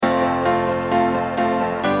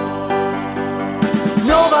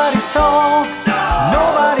talks.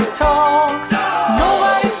 Nobody talks.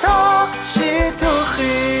 Nobody talks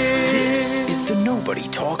shidduchim. This is the Nobody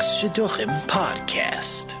Talks Shidduchim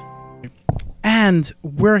podcast. And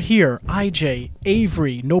we're here, IJ,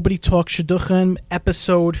 Avery, Nobody Talks Shidduchim,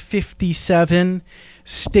 episode 57,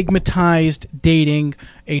 Stigmatized Dating,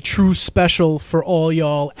 a true special for all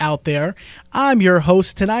y'all out there. I'm your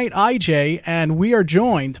host tonight, IJ, and we are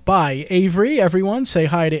joined by Avery. Everyone, say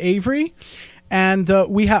hi to Avery. And are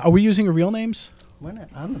we using your real names? Why not?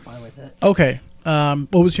 I'm fine with it. Okay.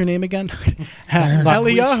 What was your name again?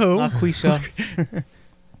 Eliyahu. Aquisha.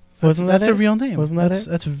 Wasn't That's that a it? real name. Wasn't that it?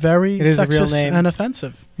 That's very It is a sexist real name. and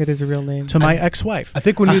offensive It is a real name. to my ex-wife. I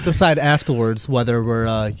think we need to decide afterwards whether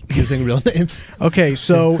we're using real names. Okay,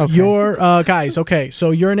 so Okay. your guys. Okay,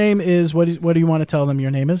 so your name is what? What do you want to tell them?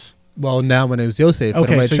 Your name is Well, now my name is Yosef, but it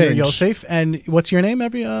okay. might So change. you're Yosef, and what's your name?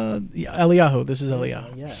 Eliyahu. This is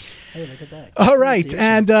Eliyahu. Yeah. Hey, look at that. All right,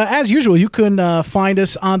 and as usual, you can find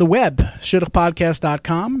us on the web,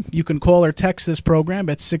 shidduchpodcast.com. You can call or text this program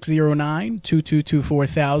at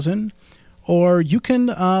 609-222-4000, or you can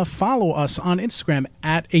follow us on Instagram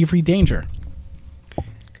at Avery Danger,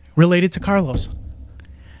 related to Carlos.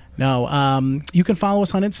 No, you can follow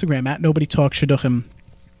us on Instagram at Nobody Talks Shidduchim.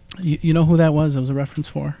 You know who that was? It was a reference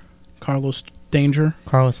for Carlos Danger.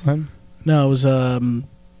 Carlos Slim. No, it was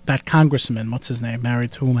that congressman. What's his name?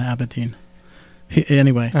 Married to Uma Abedin.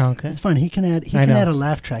 Anyway. Oh, okay. It's fun. He can add. He I can know. add a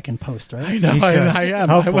laugh track in post, right? I know. You should. I am.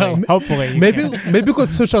 I Hopefully. will. Hopefully. you Maybe can. maybe we could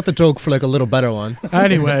switch out the joke for like a little better one.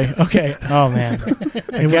 Anyway, okay. Oh, man.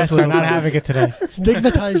 I guess we're not having it today.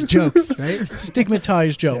 Stigmatized jokes, right?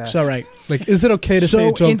 Stigmatized jokes. All right. Like, is it okay to say a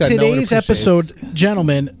So joke in that no one today's appreciates? episode,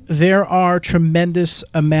 gentlemen, there are tremendous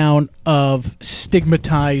amount of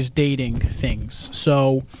stigmatized dating things.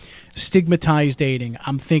 So stigmatized dating,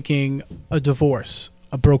 I'm thinking a divorce,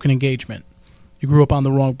 a broken engagement. You grew up on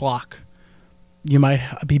the wrong block. You might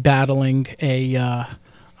be battling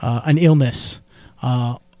an illness,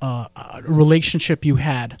 a relationship you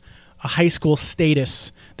had, a high school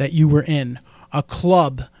status that you were in, a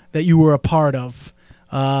club that you were a part of.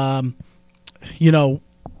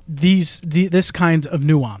 This kind of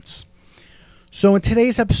nuance. So in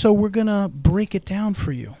today's episode, we're going to break it down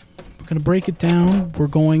for you. We're going to break it down. We're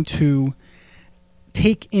going to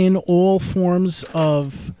take in all forms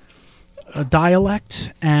of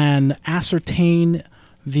dialect and ascertain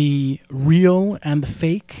the real and the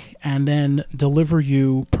fake, and then deliver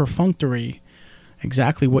you perfunctory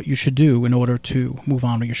exactly what you should do in order to move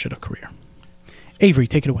on with your shidduch career. Avery,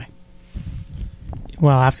 take it away.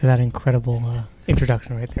 Well, after that incredible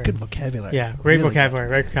introduction right there. Good vocabulary. Yeah, great Really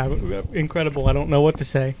vocabulary. Incredible. I don't know what to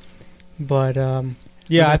say. But, I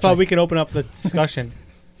that's thought right. we could open up the discussion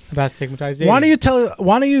about stigmatized dating. Why don't you tell? If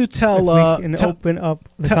we can open up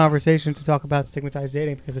the conversation to talk about stigmatized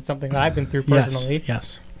dating, because it's something that I've been through personally.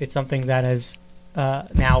 Yes. It's something that has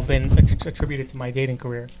now been attributed to my dating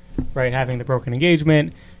career, right? Having the broken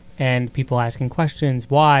engagement and people asking questions.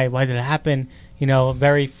 Why did it happen?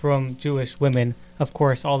 Very from Jewish women, of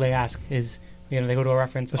course, all they ask is, they go to a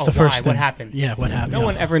reference. That's Oh, the first why? thing. What happened? Yeah, what happened? No Yeah.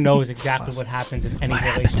 one ever knows exactly what happens in any What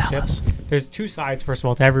happened? Tell relationship. us. There's two sides, first of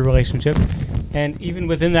all, to every relationship. And even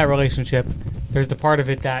within that relationship, there's the part of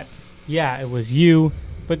it that, it was you,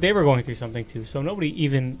 but they were going through something too. So nobody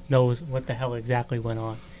even knows what the hell exactly went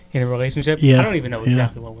on in a relationship. Yeah. I don't even know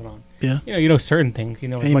exactly what went on. Yeah. You know certain things, as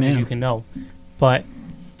much as Amen. you can know. But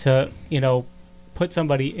to, put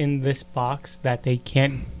somebody in this box that they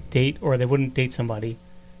can't date, or they wouldn't date somebody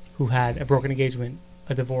who had a broken engagement,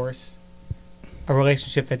 a divorce, a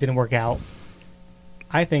relationship that didn't work out,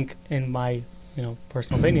 I think, in my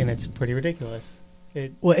personal opinion, it's pretty ridiculous.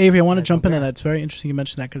 Well, Avery, I want to I jump don't into care. that. It's very interesting you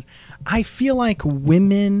mentioned that, because I feel like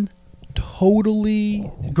women totally,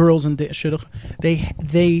 girls in shidduch,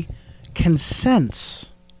 they can sense.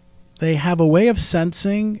 They have a way of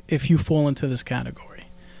sensing if you fall into this category.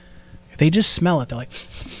 They just smell it. They're like,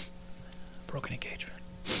 broken engagement,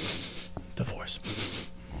 divorce,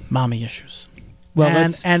 mommy issues. Well,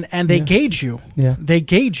 and that's- they yeah. gauge you. Yeah. They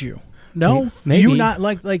gauge you. No? Maybe. Do you not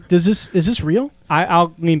like is this real?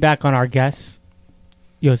 I'll lean back on our guests,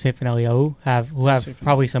 Yosef and Eliyahu, who have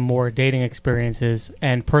probably some more dating experiences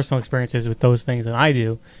and personal experiences with those things than I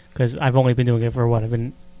do, because I've only been doing it for what?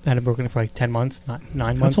 Had it broken for like 10 months, not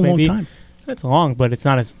 9 months That's a maybe. long time. That's long, but it's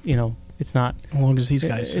not as, it's not As long as these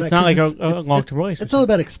guys. It's Right, not like 'cause a long-term relationship. It's all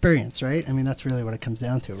about experience, right? I mean, that's really what it comes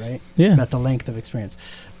down to, right? Yeah. About the length of experience.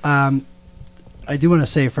 I do want to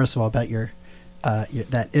say, first of all, about your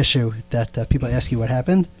that issue that people ask you what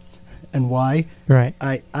happened and why. Right.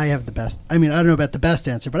 I have the best. I mean, I don't know about the best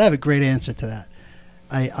answer, but I have a great answer to that.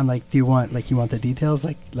 I'm like, do you want the details?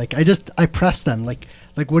 Like I press them like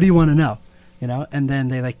what do you want to know? You know, and then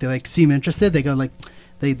they seem interested. They go like,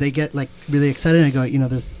 they get like really excited and I go, you know,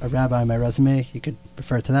 there's a rabbi on my resume. You could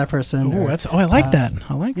refer to that person. Oh, I like that.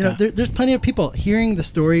 I like you that. know, there's plenty of people hearing the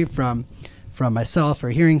story from myself or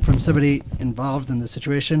hearing from somebody involved in the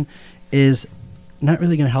situation is not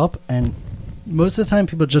really going to help. And most of the time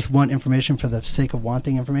people just want information for the sake of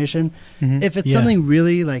wanting information. Mhm. If it's Yeah. something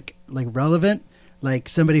really like relevant, like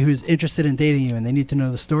somebody who's interested in dating you and they need to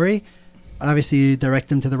know the story, obviously you direct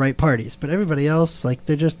them to the right parties. But everybody else, like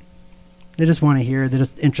they just want to hear, they're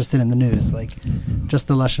just interested in the news, like just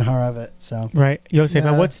the lashon hara of it. So Right. Yosef,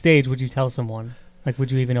 Yeah. at what stage would you tell someone? Like,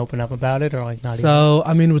 would you even open up about it or like not even? So,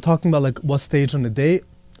 I mean, we're talking about like what stage on the date.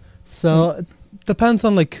 So, it depends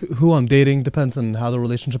on like who I'm dating, depends on how the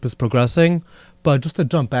relationship is progressing. But just to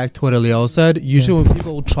jump back to what Eliel said, usually when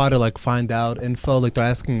people try to like find out info, like they're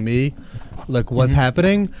asking me like what's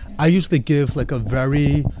happening, I usually give like a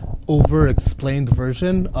very over-explained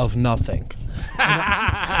version of nothing.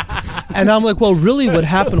 And I'm like, well, really what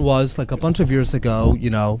happened was like a bunch of years ago, you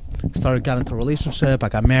know, got into a relationship, I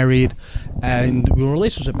got married, and we were in a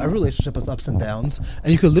relationship. Every relationship has ups and downs,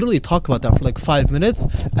 and you could literally talk about that for like 5 minutes,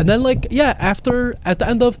 and then like, yeah, at the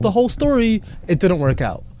end of the whole story, it didn't work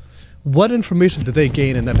out. What information did they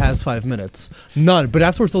gain in the past 5 minutes? None. But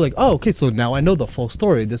afterwards, they're like, oh, okay, so now I know the full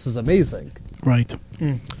story. This is amazing. Right.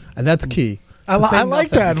 And that's key. I To say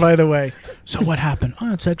like nothing. that, by the way. So what happened?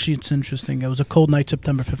 Oh, it's interesting. It was a cold night,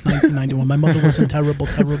 September 5th, 1991. My mother was in terrible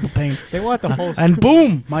pain. They want the whole. And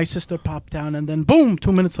boom, my sister popped down. And then boom,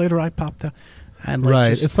 2 mints later, I popped down. And like, Right.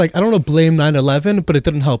 just- It's like, I don't want to blame 9/11, but it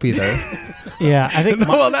didn't help either. Yeah, I think.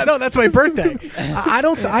 no, that's my birthday. I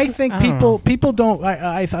don't. I think I don't people don't.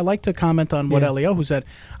 I like to comment on what Yeah. Eliyahu said.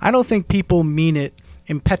 I don't think people mean it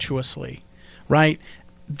impetuously, right?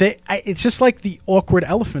 It's just like the awkward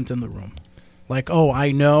elephant in the room. Like, oh,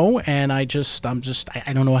 I know, and I don't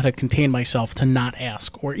know how to contain myself to not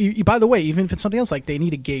ask. Or, by the way, even if it's something else, like they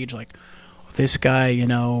need a gauge. Like, this guy, you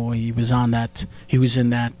know, he was in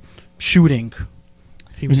that shooting.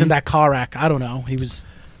 He was in that car wreck. I don't know. He was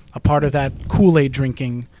a part of that Kool-Aid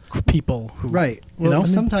drinking people. Who, right. You Well, know?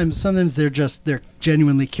 sometimes they're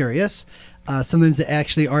genuinely curious. Sometimes they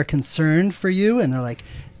actually are concerned for you, and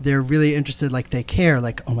they're really interested. Like they care.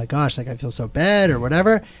 Like, oh my gosh, like I feel so bad or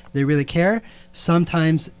whatever. They really care.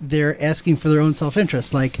 Sometimes they're asking for their own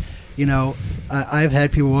self-interest. Like, you know, I've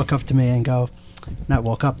had people walk up to me and go, not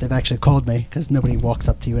walk up. They've actually called me because nobody walks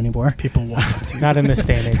up to you anymore. People walk up to you. Not in this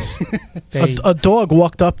day and age. A dog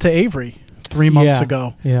walked up to Avery 3 months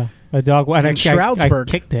ago. Yeah, a dog. And In Stroudsburg.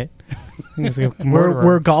 I kicked it. It was like a We're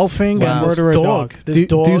murderer. golfing Wow. and this Murder a dog. dog. This Do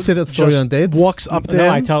dog you say that story just on dates? walks up to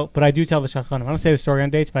No, him. but I do tell the shotgun. I don't say the story on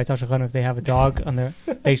dates, but I tell shotgun if they have a dog on their,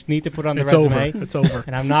 they need to put on the It's resume. over. It's over.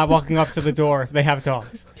 And I'm not walking up to the door if they have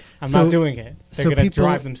dogs. I'm So- not doing it. They're so going to people-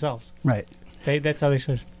 drive themselves. Right. That's how they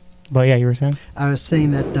should. But yeah, you were saying? I was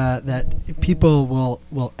saying that that people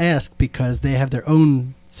will ask because they have their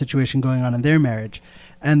own situation going on in their marriage,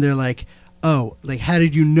 and they're like, "Oh, like how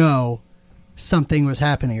did you know something was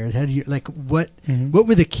happening, or how did you like what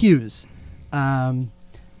were the cues?"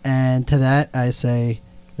 And to that, I say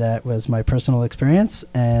that was my personal experience,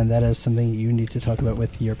 and that is something you need to talk about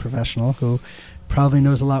with your professional, who probably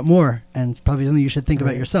knows a lot more, and it's probably something you should think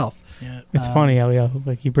about Right. yourself. Yeah. It's funny, Elio.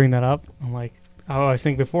 Like you bring that up. I'm like, oh, I was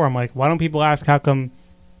thinking before. I'm like, why don't people ask how come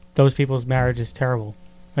those people's marriage is terrible?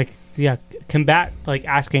 Like, yeah, combat like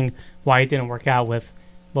asking why it didn't work out with.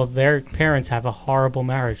 Well, their parents have a horrible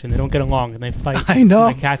marriage and they don't get along and they fight. I know.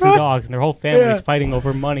 Like cats and dogs, and their whole family is Yeah. fighting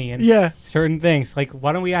over money and Yeah. certain things. Like,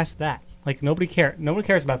 why don't we ask that? Like, nobody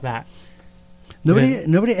cares about that.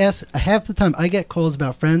 Nobody asks. Half the time, I get calls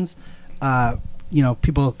about friends. You know,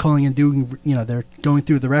 people calling and doing. You know, they're going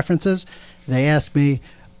through the references. They ask me,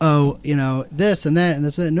 "Oh, you know, this and that and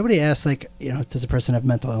this." And that. Nobody asks like, you know, does the person have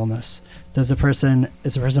mental illness? Is the person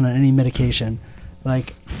on any medication?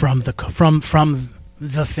 Like From the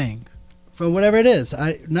thing. from whatever it is.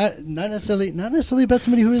 Not necessarily about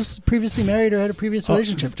somebody who was previously married or had a previous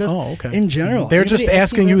relationship. Just okay. in general. They're Anybody just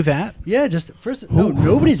asking you about- that. Yeah, just first. No,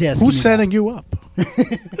 nobody's asking. Who's me setting you up?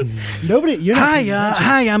 that. Nobody. You're not. paying attention.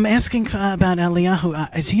 Hi. I'm asking about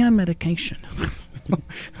Eliyahu. Is he on medication?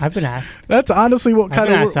 I've been asked. That's honestly what I've kind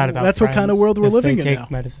been of asked that about that's what kind of friends, world we're if living they in take now.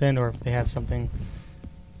 medicine or if they have something,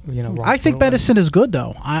 you know. Wrong I think with them. medicine is good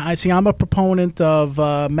though. I see. I'm a proponent of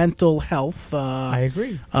mental health. I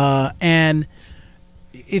agree. And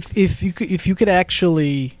if you could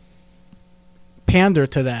actually pander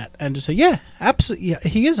to that and just say, yeah, absolutely, yeah,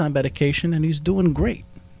 he is on medication and he's doing great.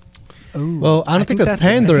 Ooh. Well, I don't think that's that's it.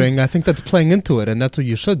 I think- pandering. I think that's playing into it, and that's what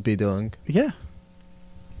you should be doing. Yeah.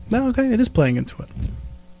 No, okay, it is playing into it.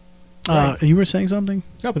 Right. You were saying something?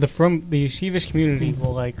 No, but the yeshivish community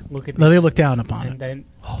will like look at. No, they these look things down upon and it. Then,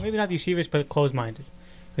 maybe not the yeshivish, but closed-minded,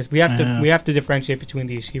 because we have to differentiate between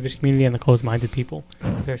the yeshivish community and the closed-minded people.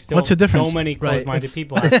 'Cause there's still What's the difference? so many Right, closed-minded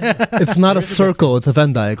people. It's not a circle; it's a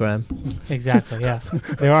Venn diagram. Exactly. Yeah,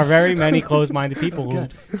 there are very many closed-minded people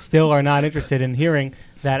who still are not interested in hearing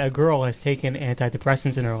that a girl has taken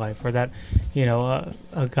antidepressants in her life, or that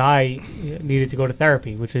a guy needed to go to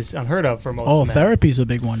therapy, which is unheard of for most. Oh, men. therapy's a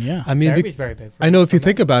big one. Yeah. I mean, Therapy's very big. I know if you for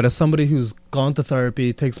think men. about it, somebody who's gone to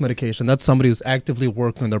therapy, takes medication, that's somebody who's actively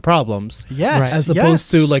working on their problems. Yes. Right. As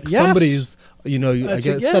opposed to like yes. somebody who's, I That's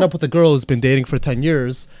get it, yeah. set up with a girl who's been dating for 10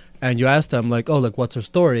 years, and you ask them like, oh, like what's her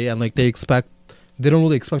story? And like they don't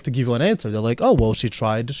really expect to give you an answer. They're like, oh, well, she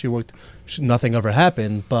tried, she worked, nothing ever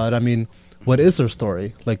happened. But I mean, what is her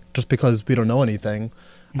story? Like, just because we don't know anything.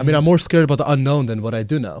 I mean, I'm more scared about the unknown than what I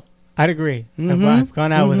do know. I'd agree. Mhm. I've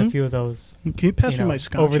gone out with a Mhm. few of those. Can you pass you me know, my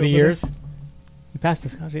scotch over the there? years. You passed the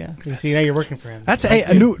scotch, yeah. You see, now you're working for him. That's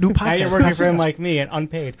a new podcast. Now you're working Pass for the him scotch. like me and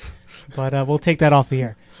unpaid. But we'll take that off the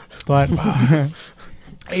air. But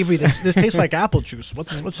Avery, this tastes like apple juice.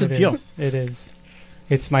 What's the it deal? is. It is.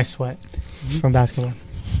 It's my sweat from basketball.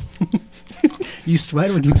 You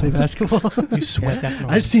sweat when you play basketball? You Yeah, sweat.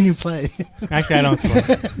 definitely. I've seen you play. Actually, I don't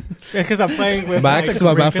sweat. Because I'm playing with Max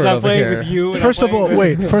like, Mefford because I'm over playing here. with you. And First I'm of all, playing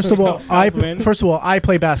with- wait. First of all, Feldman. I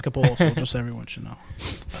play basketball. Also, just so everyone should know.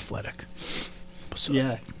 Athletic. So,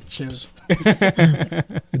 Yeah, shows.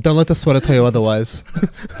 Don't let the sweater tell you otherwise.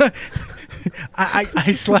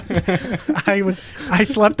 I slept. I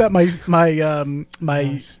slept at my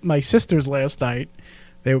sister's last night.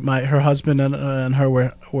 Her husband and her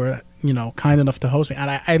were kind enough to host me,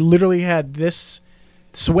 and I literally had this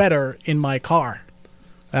sweater in my car.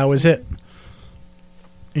 That was it.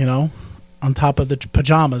 On top of the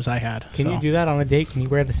pajamas I had. Can you do that on a date? Can you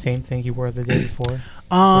wear the same thing you wore the day before?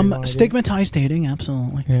 Stigmatized dating,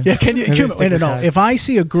 absolutely. Yeah. Yeah, can you? Maybe Wait, no. stigmatized. If I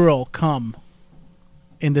see a girl come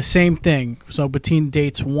in the same thing, so between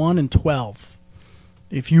dates 1 and 12,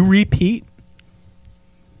 if you repeat,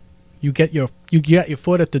 you get your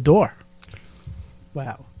foot at the door.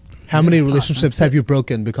 Wow. How many relationships have you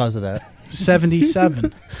broken because of that?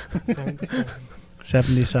 77.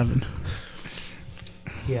 77.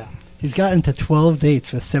 Yeah. He's gotten to 12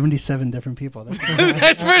 dates with 77 different people.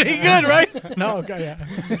 That's pretty good, right? No, okay,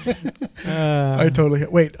 yeah. I totally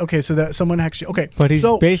wait. Okay, so that someone actually okay. But he's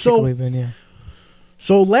so, basically been, yeah.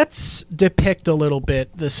 So let's depict a little bit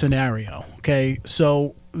the scenario. Okay,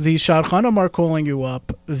 so the Shadchanim are calling you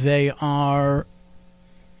up. They are,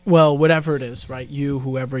 well, whatever it is, right? You,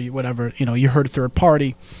 whoever, whatever, you heard a third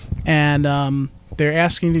party, and they're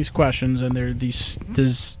asking these questions, and there's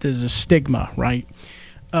a stigma, right?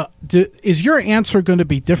 Is your answer going to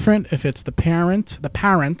be different if it's the parent,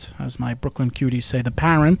 as my Brooklyn cuties say, the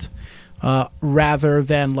parent, rather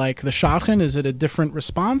than like the shadchan? Is it a different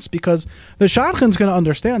response? Because the shadchan's going to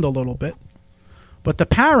understand a little bit, but the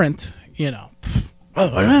parent,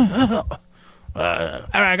 all right,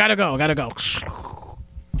 I gotta go.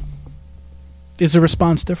 Is the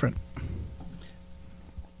response different?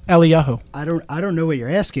 Eliyahu. I don't know what you're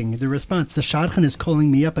asking. The response, the shadchan is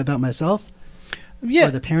calling me up about myself? Yeah.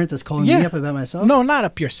 Or the parent is calling me up about myself? No, not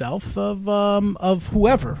up yourself. Of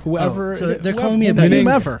whoever. Oh, so they're calling me about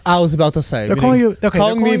whomever. I was about to say. They're calling you. Okay,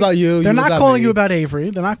 calling me about you. They're you not about calling me. you about Avery.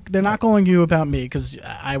 They're not calling you about me because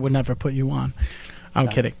I would never put you on. I'm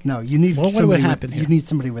kidding. No, you need Well, what would somebody happen with, here? you need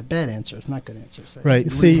somebody with bad answers, not good answers. Right. You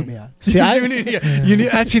See, wouldn't put me on. you need.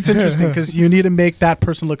 Actually, it's interesting because you need to make that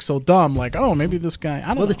person look so dumb. Like, oh, maybe this guy. I don't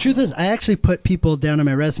know. Well, the truth is, I actually put people down on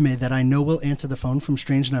my resume that I know will answer the phone from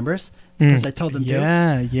strange numbers because I told them to.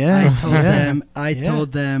 Yeah. I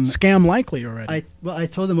told them. Scam likely already. I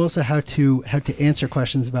told them also how to answer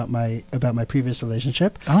questions about my previous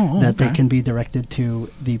relationship. Oh, They okay. can be directed to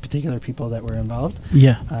the particular people that were involved.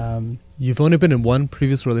 Yeah. You've only been in one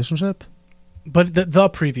previous relationship? But the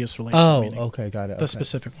previous relationship. Oh, meaning. okay, got it. The okay.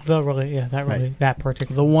 specific one. That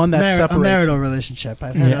particular. The one that A separates. marital relationship.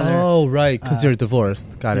 I've had Yeah. other. Oh, right, because Uh, you're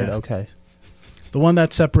divorced. Got it. yeah. Okay. The one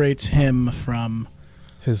that separates him from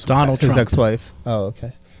His Donald his Trump. ex-wife. Oh,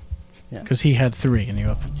 okay. because he had 3 and you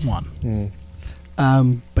have 1.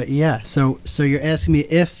 Mm. But yeah, so you're asking me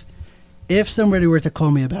if somebody were to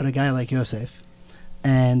call me about a guy like Yosef,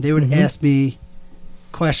 and they would Mhm. ask me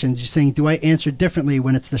questions, you're saying, do I answer differently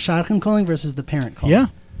when it's the shadchan calling versus the parent calling?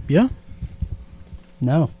 Yeah.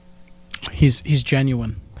 No. He's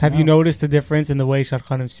genuine. Have you noticed the difference in the way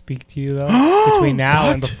Shadchanim speak to you though between now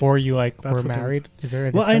and What? before you That's were what married? Is there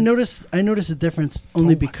a Well, difference? I noticed a difference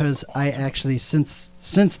only Oh, because I actually since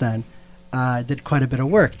then did quite a bit of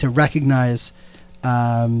work to recognize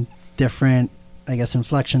different, I guess,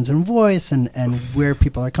 inflections in voice and where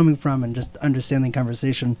people are coming from, and just understanding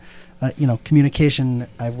conversation. Communication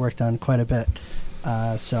I've worked on quite a bit.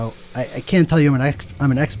 So I can't tell you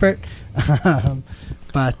I'm an expert,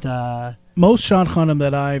 but Most shadchanim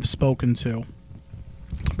that I've spoken to,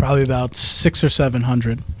 probably about 600 or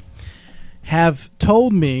 700, have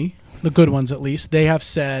told me, the good ones at least, they have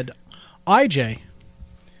said, IJ,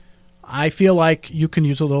 I feel like you can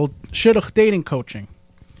use a little shidduch dating coaching.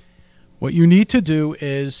 What you need to do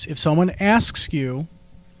is, if someone asks you,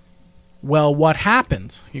 well, what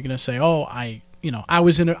happened? You're going to say, oh, I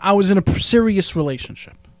was in a serious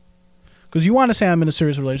relationship. Because you want to say I'm in a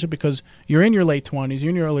serious relationship because you're in your late 20s,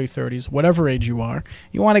 you're in your early 30s, whatever age you are,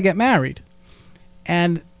 you want to get married.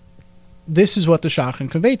 And this is what the shadchan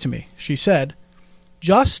conveyed to me. She said,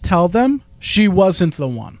 just tell them she wasn't the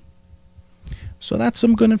one. So that's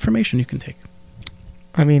some good information you can take.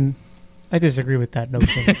 I mean, I disagree with that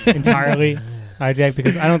notion entirely, IJ,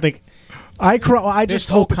 because I don't think I just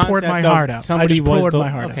hope it poured my heart out. Somebody I just poured my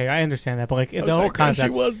heart out. Okay, I understand that, but like the was whole like, concept, she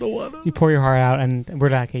was the one. you pour your heart out, and we're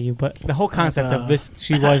back at you. But the whole concept of this,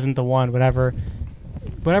 she wasn't the one. Whatever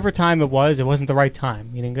time it wasn't the right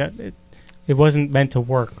time. Meaning that it wasn't meant to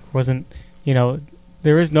work. Wasn't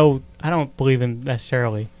there is no. I don't believe in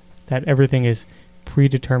necessarily that everything is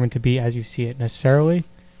predetermined to be as you see it necessarily.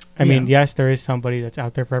 I mean, yes, there is somebody that's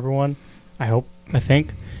out there for everyone. I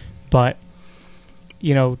think, but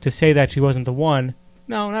to say that she wasn't the one,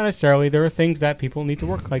 no, not necessarily. There are things that people need to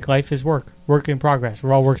work. Like life is work in progress.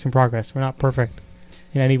 We're all works in progress. We're not perfect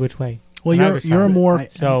in any which way. Well, you're more.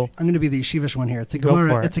 I'm going to be the yeshivish one here. It's a Go for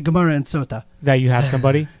Gemara. it. It's a Gemara in Sota. That you have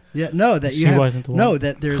somebody. Yeah, no, that she wasn't the one. No,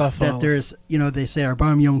 that there's they say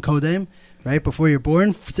Arbaim Yom Kodem, right before you're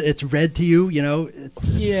born. It's read to you.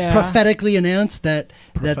 It's prophetically announced that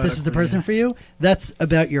this is the person for you. That's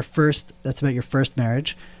about your first. That's about your first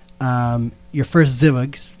marriage, your first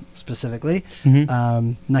zivug specifically. Mm-hmm.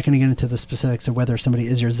 I'm not going to get into the specifics of whether somebody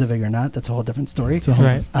is your zivug or not. That's a whole different story.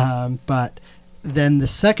 Right. But then the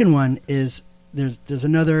second one is there's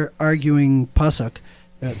another arguing pasuk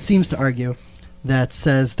that seems to argue that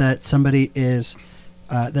says that somebody is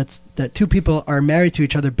that two people are married to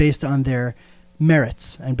each other based on their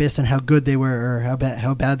merits and based on how good they were or how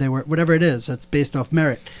bad they were, whatever it is. That's based off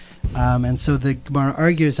merit. And so the Gemara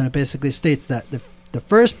argues, and it basically states that the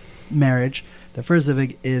first marriage, the first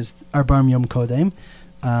zivug, is Arbaim Yom Kodem.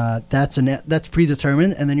 That's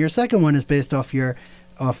predetermined, and then your second one is based off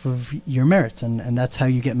of your merits, and that's how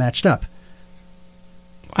you get matched up.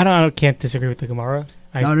 I can't disagree with the Gemara.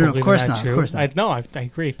 No, of course not. Of course not. I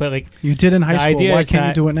agree, but like you did in high school. Why can't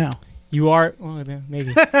you do it now? You are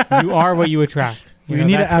maybe you are what you attract. We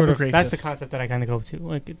need to abrogate that's this. the concept that I kind of go to.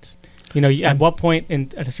 Like it's at what point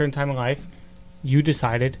at a certain time in life you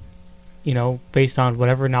decided, based on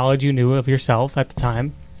whatever knowledge you knew of yourself at the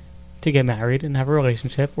time, to get married and have a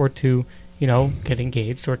relationship, or to get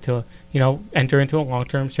engaged, or to enter into a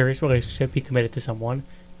long-term serious relationship, be committed to someone,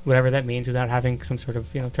 whatever that means, without having some sort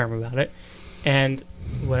of term about it. And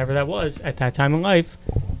whatever that was at that time in life,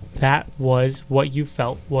 that was what you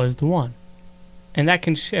felt was the one. And that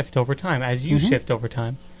can shift over time as you shift over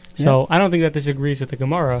time. So I don't think that this agrees with the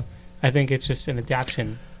Gemara. I think it's just an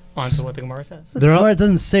adaptation onto what the Gemara says. The Gemara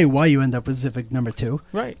doesn't say why you end up with zivug number 2,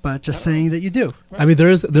 right? But just saying that you do. Right. I mean,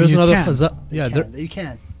 there's another chazal. Yeah, you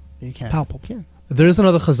can. Palpable. Yeah. There is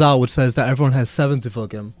another chazal which says that everyone has 7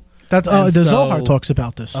 zivugim. The Zohar talks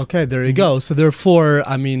about this. Okay, there you go. So therefore,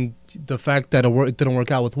 I mean, the fact that it didn't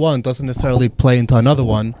work out with one doesn't necessarily play into another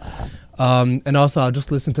one. And also, I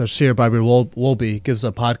just listened to a shir by Wolbe, gives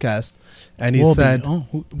a podcast, and he said,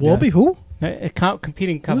 Wolbe, who?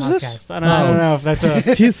 Competing Who's this? podcast. I don't know if that's a.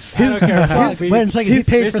 He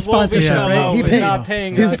paid for sponsorship, right? He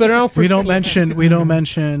paid. He's been around for. We don't mention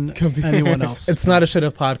anyone else. It's not a shit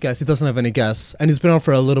up podcast. He doesn't have any guests, and he's been on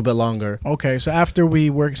for a little bit longer. Okay, so after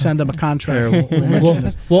we send him a contract,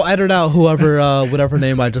 we'll edit out whatever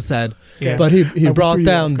name I just said. Yeah. But he brought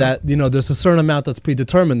down that there's a certain amount that's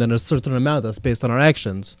predetermined and a certain amount that's based on our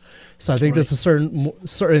actions. So I think there's a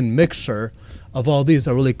certain mixture of all these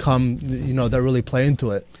that really come, that really play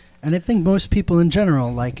into it. And I think most people in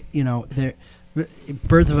general, they're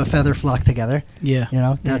birds of a feather flock together.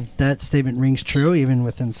 Yeah. That statement rings true even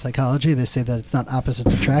within psychology. They say that it's not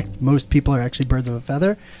opposites attract. Most people are actually birds of a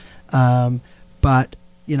feather. But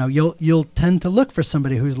you'll tend to look for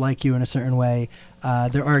somebody who's like you in a certain way.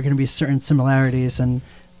 There are going to be certain similarities, and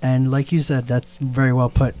like you said, that's very well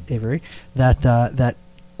put, Avery. That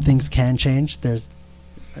things can change.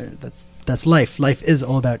 That's life. Life is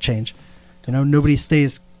all about change. Nobody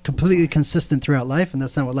stays completely consistent throughout life, and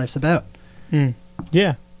that's not what life's about.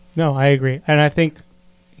 Yeah. No, I agree. And I think,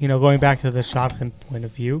 going back to the shotgun point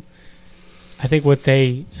of view, I think what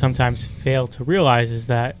they sometimes fail to realize is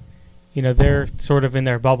that, they're sort of in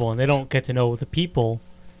their bubble and they don't get to know the people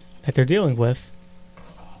that they're dealing with.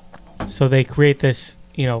 So they create this,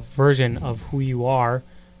 version of who you are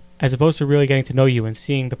as opposed to really getting to know you and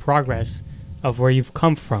seeing the progress of where you've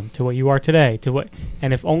come from to what you are today.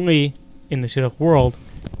 And if only in the shidduch world,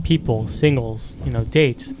 people, singles,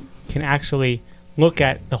 dates, can actually look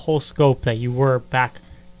at the whole scope that you were back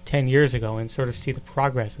 10 years ago and sort of see the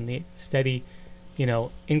progress and the steady,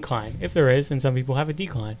 incline, if there is, and some people have a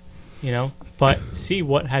decline, but see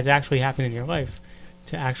what has actually happened in your life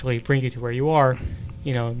to actually bring you to where you are,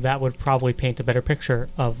 that would probably paint a better picture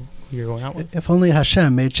of who you're going out with. If only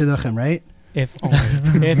Hashem made shidduchim, right? If only.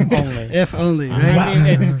 If only. If only, right? I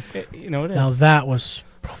mean, it is. Now that was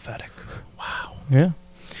prophetic. Wow. Yeah.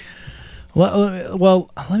 Well,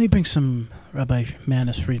 let me bring some Rabbi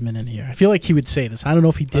Manis Friedman in here. I feel like he would say this. I don't know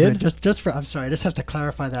if he did. Okay, I'm sorry. I just have to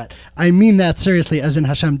clarify that. I mean that seriously, as in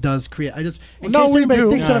Hashem does create. In case anybody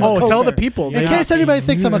thinks that I'm a kofar. Tell the people. In case anybody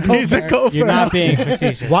thinks I'm a kofar. He's a kofar. You're not being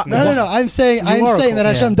facetious. No. I'm saying that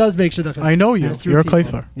Hashem does make shidduchim. I know you. You're a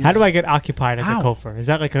kofar. Yeah. How do I get occupied as How? a kofar? Is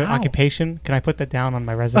that like an occupation? Can I put that down on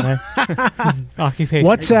my resume? Occupation.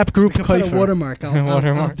 WhatsApp group I put a kofar. watermark. I'll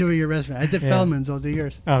Watermark. do your resume. I did Yeah. Feldman's. I'll do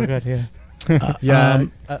yours. Oh, good. Yeah. Yeah.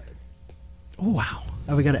 Oh, wow.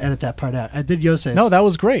 Oh, we got to edit that part out. I did Yosef's. No, that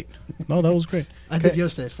was great. I did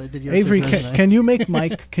Yosef's. I did Yosef's Avery, resume. can you make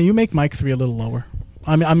Mike? Can you make Mike 3 a little lower?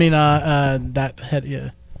 that head.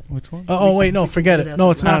 Yeah. Which one? Oh wait, no, forget it.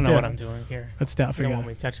 No, it's I not don't know there. what I'm doing here. It's down. You don't Forget want it.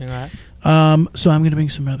 me touching that. So I'm going to bring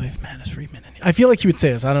some Rabbi Manis Friedman in. I feel like he would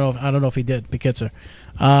say this. I don't know if he did. Bekitzer.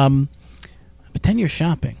 But 10 years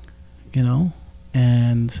shopping,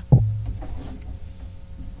 and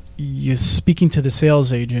you're speaking to the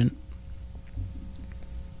sales agent,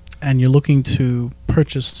 and you're looking to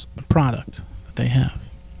purchase a product that they have.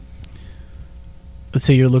 Let's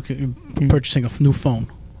say you're purchasing a new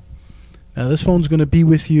phone. Now this phone's going to be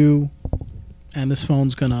with you, and this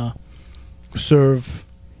phone's going to serve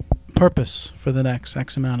purpose for the next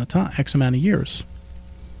X amount of time, X amount of years.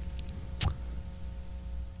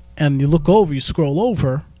 And you look over, you scroll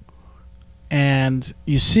over, and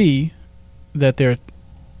you see that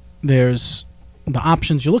there's the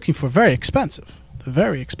options you're looking for very expensive. They're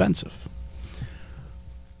very expensive.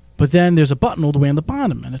 But then there's a button all the way on the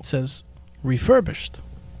bottom, and it says refurbished. So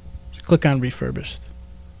you click on refurbished.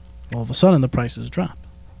 All of a sudden, the prices drop.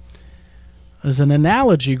 There's an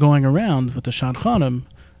analogy going around with the shadchanim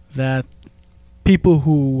that people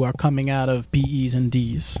who are coming out of BEs and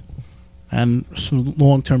Ds and some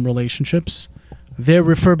long-term relationships, they're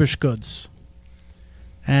refurbished goods.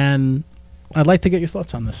 And I'd like to get your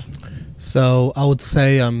thoughts on this. So I would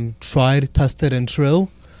say tried, tested, and true,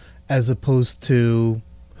 as opposed to,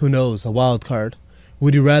 who knows, a wild card.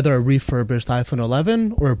 Would you rather a refurbished iPhone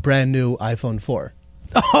 11 or a brand new iPhone 4?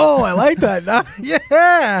 Oh, I like that.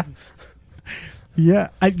 Yeah. Yeah,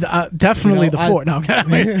 definitely the 4. No,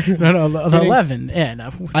 the 11. Yeah,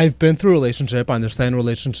 no. I've been through a relationship. I understand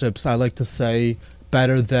relationships. I like to say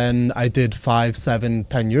better than I did 5, 7,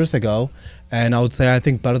 10 years ago. And I would say I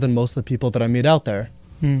think better than most of the people that I meet out there.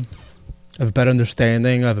 I have a better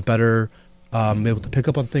understanding. I have a better, I'm able to pick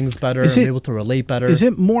up on things better. I'm able to relate better. Is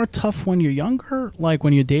it more tough when you're younger? Like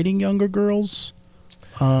when you're dating younger girls?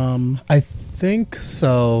 I think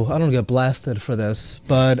so. I don't get blasted for this,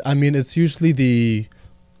 but I mean, it's usually the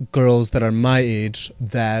girls that are my age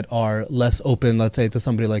that are less open, let's say, to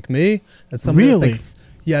somebody like me. And somebody Really? that's like,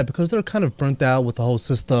 yeah, because they're kind of burnt out with the whole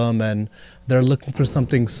system and they're looking for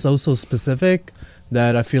something so specific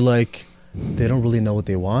that I feel like they don't really know what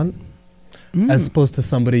they want. As opposed to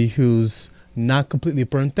somebody who's not completely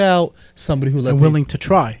burnt out, somebody who They're willing to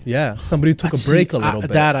try. yeah, somebody who took a break a little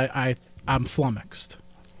bit. That I'm flummoxed.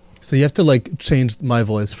 So you have to like change my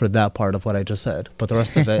voice for that part of what I just said, but the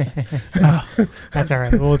rest of it, That's all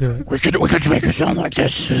right. We'll do it. We could make it sound like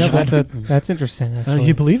this. No, that's interesting. Actually.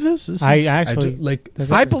 You believe this? I actually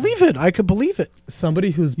I believe it. I could believe it.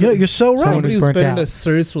 somebody who's Yeah, been, you're so right. somebody who's burnt been in out. a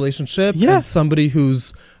serious relationship, Yeah. and somebody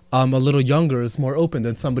who's a little younger is more open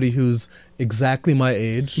than somebody who's exactly my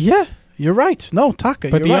age. Yeah, you're right. No, Taka,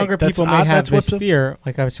 But you're the right. younger That's people may odd. have That's this what's fear,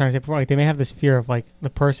 like I was trying to say before, like they may have this fear of like the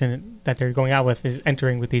person that they're going out with is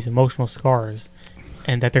entering with these emotional scars,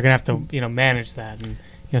 and that they're gonna have to manage that and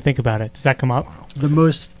think about it. Does that come up?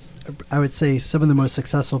 I would say some of the most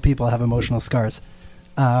successful people have emotional scars.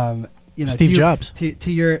 Steve Jobs.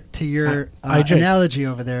 To your IJ. analogy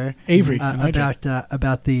over there, Avery. about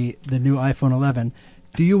the new iPhone 11.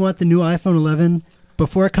 Do you want the new iPhone 11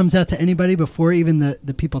 before it comes out to anybody, before even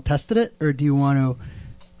the people tested it, or do you want to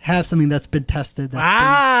have something that's been tested,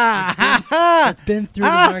 that's been through the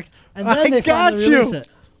marks, and then I they got finally release you. it.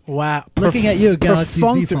 Wow. Looking at you, Galaxy Z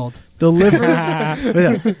Perfunctor- Fold.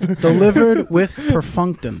 Delivered with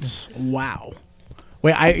perfunctance. Wow.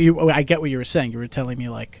 Wait, I get what you were saying. You were telling me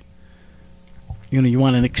like, you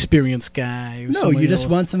want an experienced guy. No, somebody you just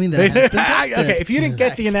else- want something that has been tested. Okay, if you didn't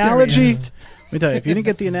get the analogy, let me tell you, if you didn't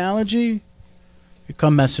get the analogy, you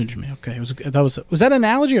come message me. Okay, was that an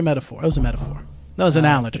analogy or metaphor? That was a metaphor. That was an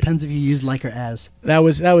analogy. Depends if you use like or as. That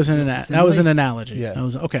was an It's a analogy. Yeah. That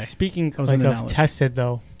was okay. Speaking That was like an of analogy. tested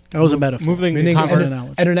though, That was a metaphor. moving the Meaning Convert conversation.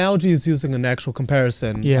 analogy. an analogy is using an actual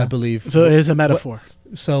comparison, Yeah. I believe. So it is a metaphor.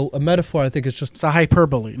 So a metaphor, I think, is just It's a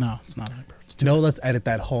hyperbole. No, it's not hyperbole. It's too no. Let's edit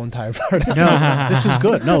that whole entire part. No, this is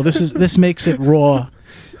good. No, this makes it raw.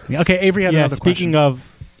 Okay, Avery had Yeah, another speaking question.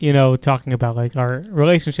 of, talking about like our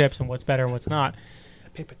relationships and what's better and what's not,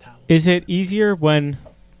 Paper towel. is it easier when,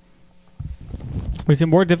 is it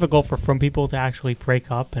more difficult for from people to actually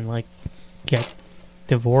break up and like get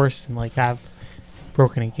divorced and like have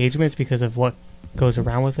broken engagements because of what goes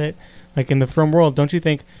around with it? Like in the frum world, don't you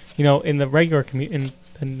think, in the regular in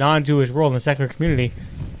the non-Jewish world, in the secular community,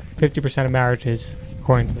 50% of marriages,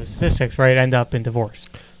 according to the statistics, right, end up in divorce.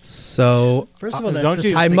 So First of all, that don't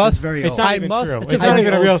you- statistic I must- is very It's old. not I even must- true. it's It's a not very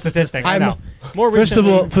even a old real statistic. statistic. I I'm- know. More First of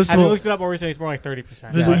recently, all- first of having all- looked it up more recently, it's more like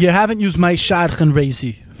 30%. Yeah. You haven't used my Sharkan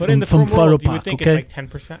Razy But from, in the from frum Borough world, you would Park, think okay? it's like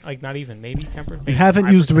 10%, like not even, maybe 10%. You haven't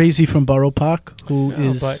used Razy from Borough Park, who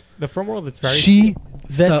No, is but the frum world, it's very. she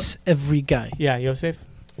vets every guy. Yeah, Yosef.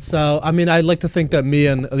 So, I mean, I'd like to think that me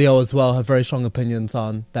and Leo as well have very strong opinions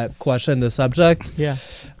on that question, the subject. Yeah.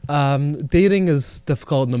 Dating is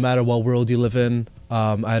difficult no matter what world you live in.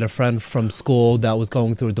 I had a friend from school that was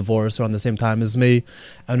going through a divorce around the same time as me,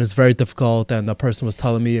 and it was very difficult. And the person was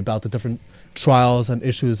telling me about the different trials and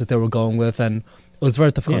issues that they were going with, and it was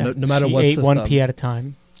very difficult, Yeah. no matter she what ate system. 1p at a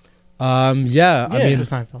time. Yeah, I mean, That's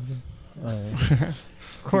Seinfeld.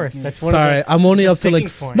 Of course, that's one. sorry, Of I'm only the up to like.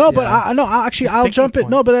 sticking point. No, but Yeah. actually, It's a I'll sticking jump in.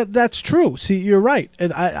 point. No, but that's true. See, you're right.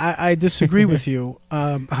 And I disagree with you.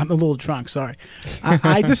 I'm a little drunk. Sorry.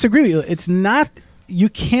 I disagree with you. It's not. You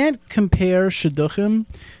can't compare shidduchim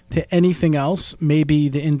to anything else. Maybe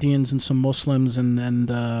the Indians and some Muslims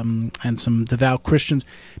and some devout Christians,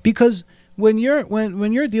 because when you're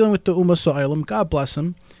dealing with the Ummah Sa'ilum, God bless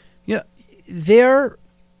them, yeah, they're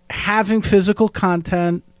having physical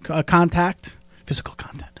contact,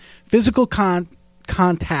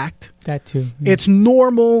 contact. that too. It's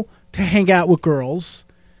normal to hang out with girls.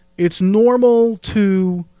 It's normal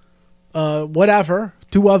to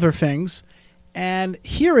do other things. And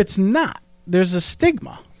here it's not. There's a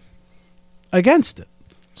stigma against it.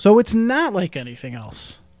 So it's not like anything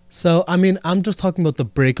else. So, I mean, I'm just talking about the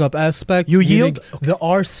breakup aspect. You meaning yield? There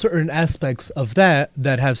are certain aspects of that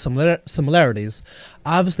have similarities.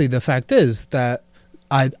 Obviously, the fact is that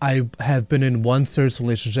I have been in one serious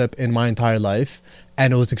relationship in my entire life,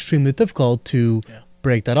 and it was extremely difficult to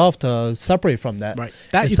break that off, to separate from that. Right.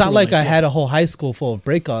 That It's you not can like relate, I yeah. had a whole high school full of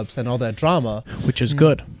breakups and all that drama, Which is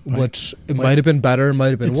good. Right. which it might have been better, it might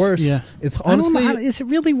have been It's- worse. yeah. It's I don't know, honestly, is it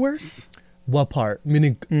really worse? what part?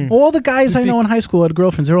 Meaning, All the guys I know in high school had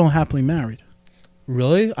girlfriends. They're all happily married.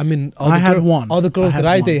 really? I mean, I had one. all the girls I had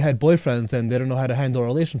that I one. date had boyfriends, and they don't know how to handle a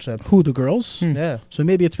relationship. Who, the girls? Yeah. So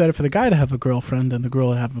maybe it's better for the guy to have a girlfriend than the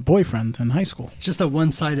girl to have a boyfriend in high school. Just a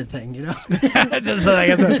one-sided thing, you know. Just like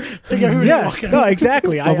everybody walking no,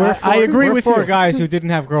 exactly. I agree we're with four you. guys who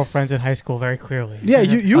didn't have girlfriends in high school very clearly. Yeah,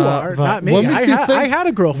 you are but not me. what makes you think- I had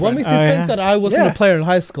a What girlfriend. makes you Oh, think yeah? that I wasn't Yeah. a player in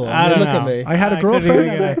high school? I Look don't at know. me. I had a I couldn't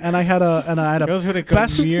girlfriend, even- and I had a Girls would have come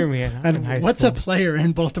best- near me in and high What's a school. player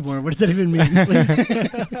in Baltimore? What does that even mean?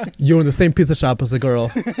 You were in the same pizza shop as the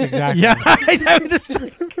girl. Exactly. yeah. I know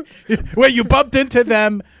this. Where you bumped into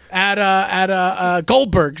them at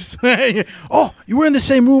Goldberg's. Oh, you were in the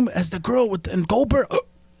same room as the girl in Goldberg. Oh,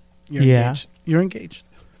 you're Yeah. engaged. You're engaged.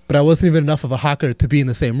 But I wasn't even enough of a hawker to be in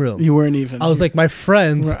the same room. You weren't even. I was like, my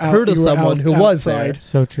friends You were out- heard of you were someone out- who was there. outside.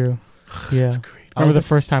 So true. Yeah. That's great. I remember the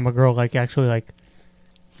first time a girl actually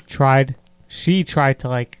she tried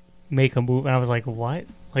to make a move, and I was like, what?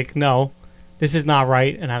 Like, no, this is not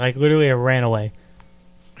right. And I literally ran away.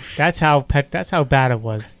 That's how bad it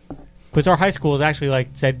was. Because our high school is actually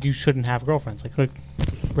said you shouldn't have girlfriends. Like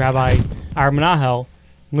Rabbi our Menahel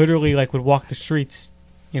literally would walk the streets,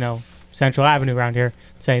 Central Avenue around here,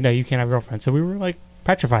 and say, no, you can't have girlfriends. So we were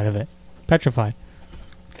petrified of it. Petrified.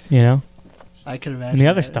 I could imagine. And the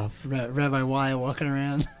other that. stuff. Rabbi Y walking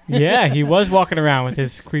around. Yeah, he was walking around with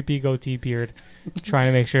his creepy goatee beard, trying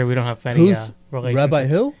to make sure we don't have any Who's relationships. Rabbi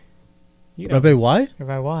who? You know, Rabbi Y?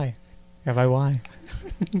 Rabbi Y. Rabbi Y.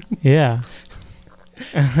 Yeah.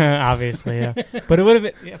 Obviously, yeah. But it would have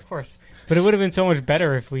been, yeah, of course. But it would have been so much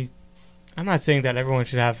better if we. I'm not saying that everyone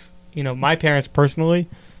should have. My parents personally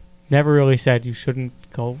never really said you shouldn't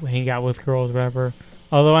go hang out with girls, or whatever.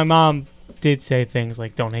 Although my mom did say things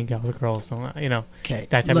like "Don't hang out with girls," so, Okay,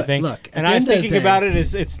 that type of thing. Look, and I'm thinking about it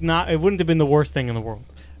is it's not. It wouldn't have been the worst thing in the world.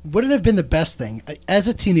 Would it have been the best thing as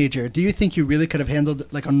a teenager? Do you think you really could have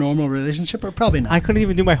handled like a normal relationship, or probably not? I couldn't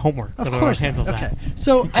even do my homework. Of course, handle not. that. Okay.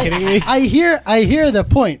 So kidding me? I hear the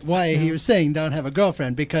point why he was saying don't have a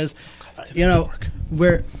girlfriend because,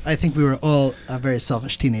 I think we were all very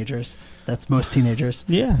selfish teenagers. That's most teenagers.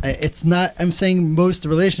 Yeah. It's not. I'm saying most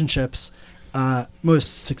relationships,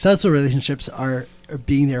 most successful relationships are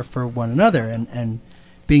being there for one another and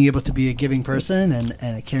being able to be a giving person and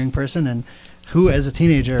a caring person and. Who, as a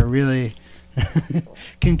teenager, really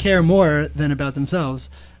can care more than about themselves?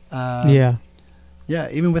 Yeah,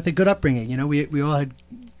 even with a good upbringing, we all had.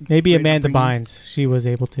 Maybe Amanda Bynes, she was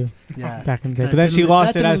able to. Yeah, back in the day, but then she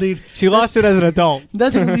lost it as an adult.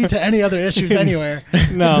 That didn't lead to any other issues anywhere.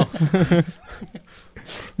 No.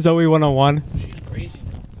 Zoe 101.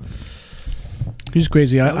 She's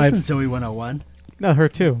crazy. That wasn't Zoe 101. No, her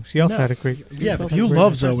too. She also had a great. Yeah, but you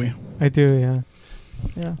love Zoe. I do. Yeah.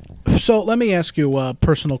 Yeah. So let me ask you a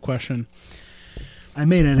personal question. I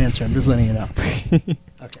made an answer. I'm just letting you know. Okay.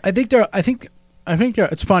 I think there.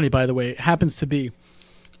 It's funny, by the way. It happens to be.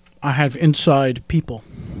 I have inside people.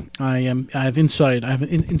 I have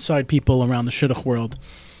inside people around the shidduch world,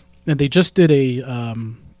 and they just did a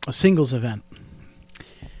singles event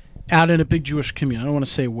out in a big Jewish community. I don't want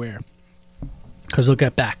to say where, because they'll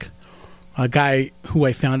get back. A guy who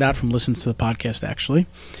I found out from listening to the podcast, actually.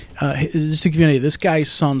 Just to give you an idea, this guy's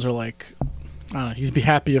sons are like, I don't know, he'd be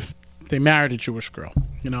happy if they married a Jewish girl,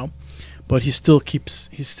 but he still keeps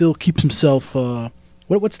himself,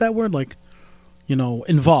 what's that word? Like,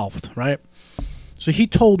 involved, right? So he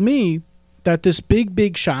told me that this big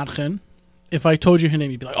shadchan, if I told you her name,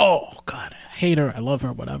 you'd be like, oh, God, I hate her, I love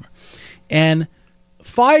her, whatever. And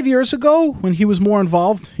 5 years ago, when he was more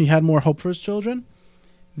involved, he had more hope for his children.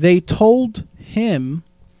 They told him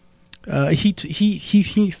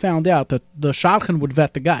he found out that the shadchan would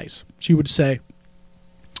vet the guys. She would say,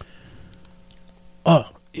 "Oh,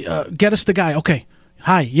 get us the guy. Okay,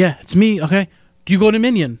 hi, yeah, it's me. Okay, do you go to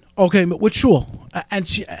Minyan? Okay, which shul? And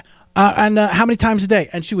she and how many times a day?"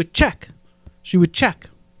 And she would check.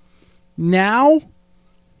 Now,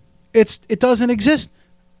 it doesn't exist.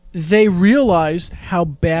 They realized how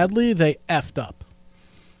badly they effed up.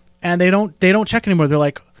 And they don't check anymore. They're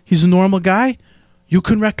like, he's a normal guy. You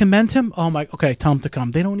can recommend him. Oh my, okay, tell him to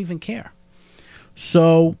come. They don't even care.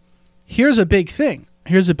 So here's a big thing.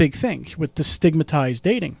 With the stigmatized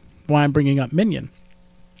dating. Why I'm bringing up Minyan.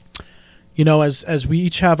 As we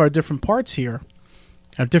each have our different parts here,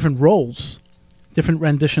 our different roles, different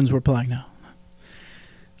renditions we're playing now.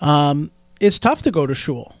 It's tough to go to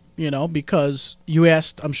shul, because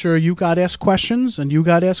I'm sure you got asked questions, and you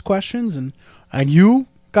got asked questions, and you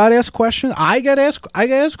got asked questions. I get asked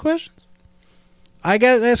questions. I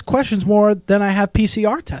get asked questions more than I have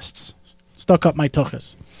PCR tests stuck up my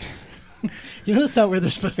tuchus. That's not where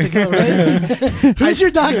they're supposed to go, right? Who's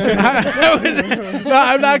your doctor? No,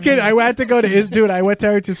 I'm not kidding. I went to go to I went to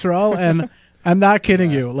Eretz Yisrael, and I'm not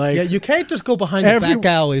kidding you. Like, you can't just go behind the back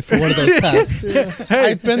alley for one of those tests.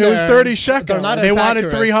 Hey, I've been there. It was 30 shekel. They wanted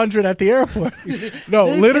accurate. 300 at the airport. No,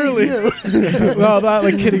 literally. No, not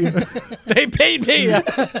like kidding you. They paid me.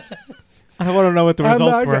 I want to know what the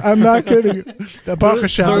results were. I'm not kidding you.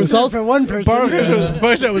 The result for one person.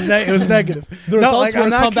 It was negative. The results were to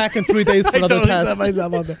come back in 3 days for another test.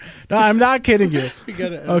 No, I'm not kidding you.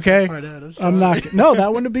 Okay? I'm not. No,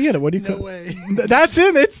 that wouldn't be it. What do you? No way. That's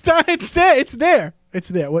it. It's there. It's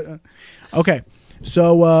there. What? Okay.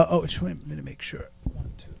 So, wait a minute. Make sure.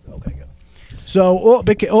 1, 2. Okay, good. So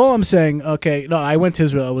all I'm saying, okay, no, I went to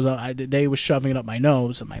Israel. They were shoving it up my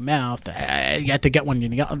nose and my mouth. You had to get one.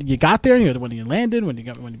 You got there. When you landed. When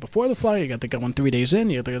you before the flight. You got to get one 3 days in.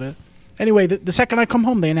 Anyway, the second I come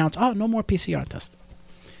home, they announced, oh, no more PCR test.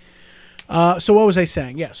 So what was I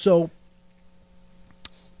saying? Yeah. So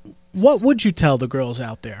what would you tell the girls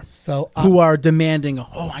out there who are demanding?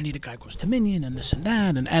 Oh, I need a guy who goes to Minyan and this and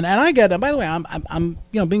that, and I get it. By the way, I'm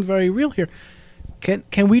being very real here.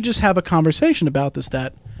 Can we just have a conversation about this?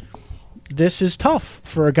 That this is tough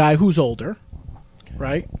for a guy who's older,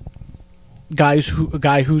 right? A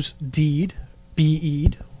guy who's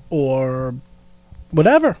BE'd or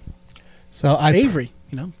whatever. So Avery,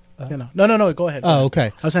 You know. No. Go ahead. Oh,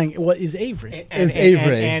 okay. I was saying, what is Avery? Is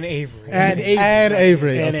Avery. And Avery. And Avery. And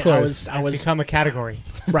Avery, And of course. I was become a category.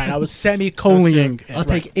 right. I was semicolon. I'll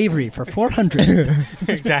take Avery for 400.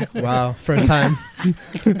 Exactly. Wow, first time.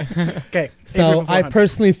 Okay. So Avery for I 400.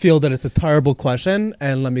 personally feel that it's a terrible question,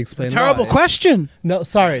 and let me explain Terrible why. question. No,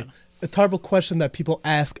 sorry. A terrible question that people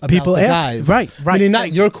ask about People the ask, guys. right. Meaning not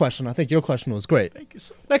Thank your question. I think your question was great. Thank you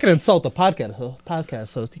so I can insult the podcast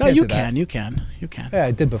host. You No, can't you do that. can. You can. You can. Yeah,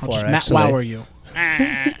 I did I'll before, just actually. Matt Lauer you.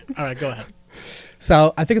 All right, go ahead.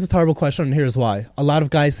 So I think it's a terrible question, and here's why. A lot of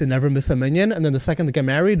guys say never miss a minyan, and then the second they get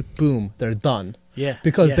married, boom, they're done. Yeah.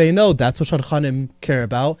 Because yeah. they know that's what shadchanim care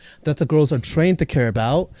about. That's what girls are trained to care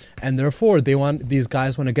about, and therefore these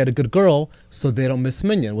guys want to get a good girl so they don't miss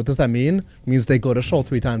minyan. What does that mean? It means they go to shul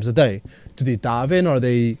 3 times a day. Do they daven? Are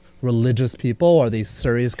they religious people? Are they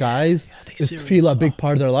serious guys? they Is serious? tefillah a big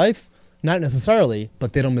part of their life? Not necessarily,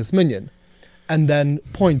 but they don't miss minyan. And then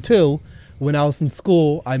point 2, when I was in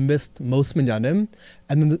school, I missed most minyanim,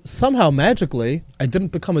 and then somehow magically, I didn't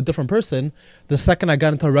become a different person. The second I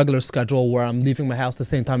got into a regular schedule where I'm leaving my house the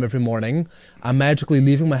same time every morning, I'm magically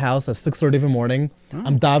leaving my house at 6:30 every morning.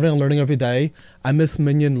 I'm davening and learning every day. I miss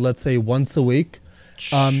minyan, let's say, once a week.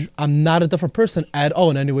 I'm not a different person at all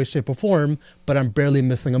in any way, shape, or form, but I'm barely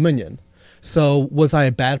missing a minyan. So was I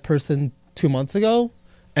a bad person 2 months ago?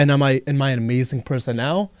 And am I an amazing person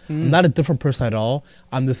now? I'm not a different person at all.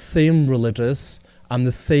 I'm the same religious. I have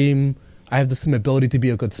the same ability to be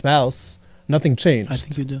a good spouse. Nothing changed. I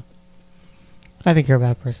think you do. I think you're a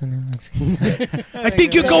bad person. I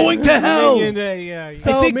think you're going to hell.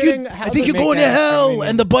 So, I think meaning, I how think does- you're going to that hell, Minyan?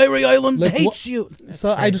 and the Byrie Island Like, hates you.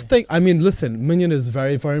 So I just think, listen, minyan is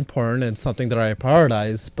very, very important and something that I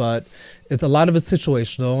prioritize, but a lot of it's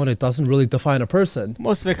situational and it doesn't really define a person.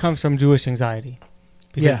 Most of it comes from Jewish anxiety.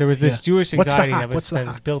 Because Yeah, there was this yeah. Jewish What's the anxiety hack? that What's the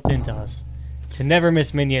was hack? built into us to never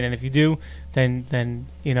miss minyan, and if you do, then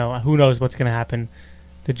who knows what's going to happen?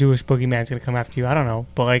 The Jewish boogeyman's going to come after you. I don't know,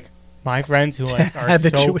 but like my friends who like are The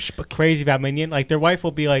so Jewish boogeyman. crazy about minyan, like their wife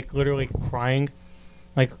will be like literally crying,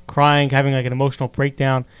 having like an emotional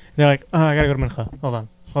breakdown. They're like, "Oh, I gotta go to mincha. Hold on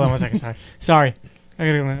 1 second. Sorry, I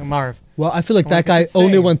gotta go to Mariv." Well, I feel like Oh, that guy that's only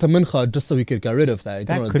insane. went to mincha just so he could get rid of that. He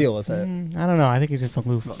didn't want to deal with it. I don't know. I think he's just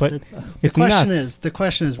aloof, but the it's question nuts. the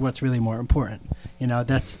question is what's really more important.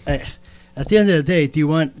 That's at the end of the day. Do you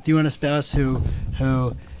want a spouse who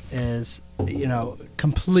is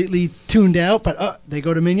completely tuned out, but they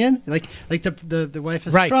go to minyan, like the wife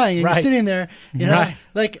is Right, crying and right. you're sitting there, Right.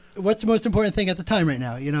 like what's the most important thing at the time right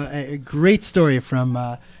now? A great story from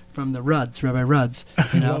the Rudds, Rabbi Rudds.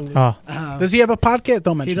 Oh. Does he have a podcast?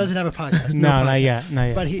 Don't mention He doesn't it. have a podcast. No, podcast. not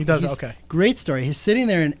yet. But He doesn't, he's- okay. Great story. He's sitting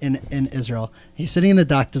there in Israel. He's sitting in the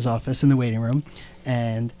doctor's office in the waiting room,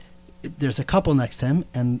 and there's a couple next to him,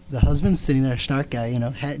 and the husband's sitting there, snark guy,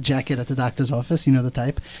 hat, jacket at the doctor's office, the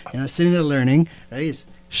type, sitting there learning. Right? He's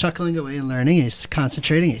shuckling away and learning. He's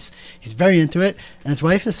concentrating. He's very into it, and his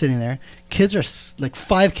wife is sitting there. Kids are like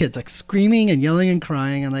 5 kids, like screaming and yelling and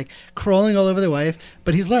crying and like crawling all over the wife,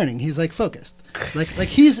 but he's learning. He's like focused,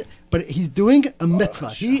 but he's doing a mitzvah.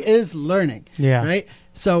 He is learning. Yeah. Right.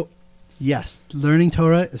 So, yes, learning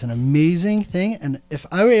Torah is an amazing thing, and if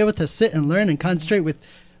I were able to sit and learn and concentrate with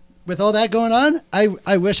all that going on,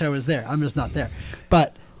 I wish I was there. I'm just not there.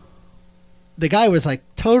 But the guy was like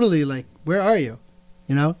totally like, "Where are you?"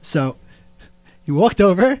 So he walked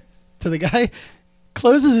over to the guy,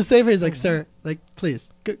 closes his safer. He's like, "Sir, like, please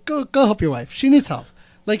go help your wife. She needs help.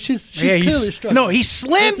 Like she's clearly struggling." No, he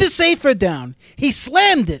slammed the safer down. He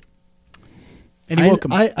slammed it. And he woke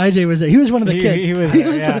him up. IJ was there. He was one of the kids. He was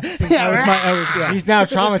there, yeah. He's now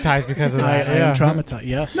traumatized because of I that. am traumatized.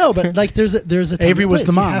 Yes. No, but like there's a time Avery and was place.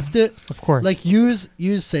 the You mom. have to Of course. like use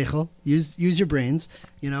seichel, use your brains.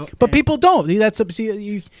 But and- people don't. That's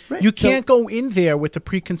you Right, you so- can't go in there with the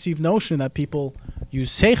preconceived notion that people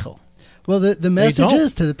use seichel. Well, the message don't.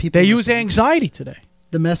 is to the people. They use listening. anxiety today.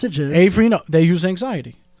 The message is Avery, no, they use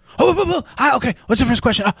anxiety. Okay, what's the first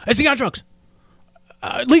question? Is he on drugs?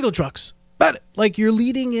 Legal drugs. But like you're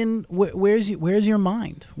leading in. Where's your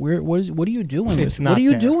mind? What are you doing? It's what not are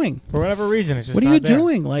you there. doing? For whatever reason, it's just What are not you there.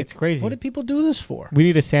 doing? Like it's crazy. What do people do this for? We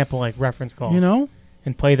need to sample like reference calls,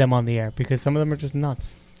 and play them on the air because some of them are just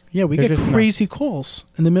nuts. Yeah, we They're get just crazy nuts. calls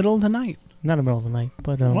in the middle of the night. Not in the middle of the night,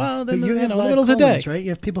 but Well, But then you have in the live middle of the day. call-ins, right? You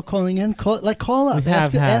have people calling in. Call up. We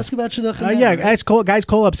have had. Ask about shidduchim. Yeah, right? guys,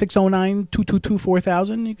 call up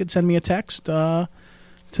 609-222-4000. You could send me a text to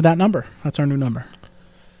that number. That's our new number.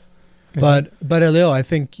 But Elio, I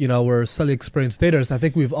think, we're slightly experienced daters. I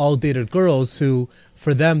think we've all dated girls who,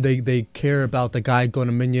 for them, they care about the guy going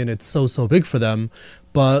to minyan. It's so big for them.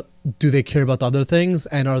 But do they care about the other things?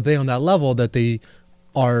 And are they on that level that they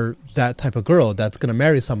are that type of girl that's going to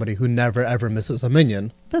marry somebody who never ever misses a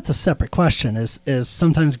minion. That's a separate question. Is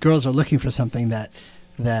sometimes girls are looking for something that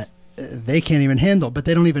they can't even handle, but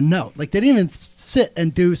they don't even know. Like, they didn't even sit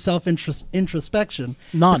and do introspection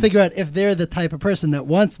None. to figure out if they're the type of person that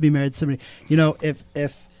wants to be married to somebody. You know,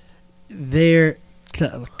 if they're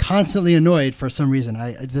constantly annoyed for some reason.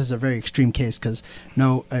 This is a very extreme case because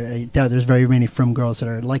I doubt there's very many frum girls that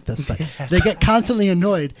are like this, but they get constantly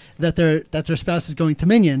annoyed that their spouse is going to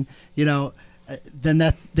minion. You know,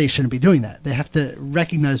 then they shouldn't be doing that. They have to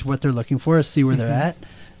recognize what they're looking for, see where they're at,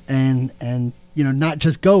 and you know, not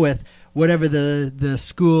just go with whatever the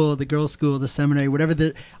school, the girls' school, the seminary,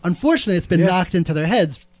 whatever. Unfortunately, it's been knocked into their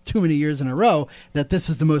heads too many years in a row that this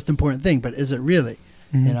is the most important thing. But is it really?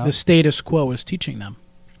 Mm-hmm. You know? The status quo is teaching them.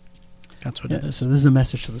 That's what it is. So this is a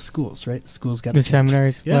message to the schools, right? The schools got to The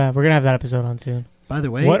seminaries. Yeah. Yeah, we're gonna have that episode on soon. By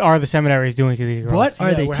the way, What are the seminaries doing to these girls? what are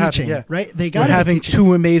Yeah, they we're having- teaching? yeah. Right? They We're got to having be teaching.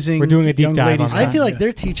 two amazing. We're doing a deep young dive ladies on I that. feel like Yeah.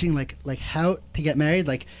 they're teaching like how to get married,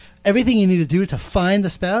 like everything you need to do to find the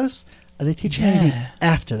spouse. Are they teaching anything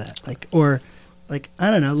after that, or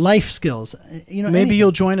I don't know, life skills? You know, Maybe anything.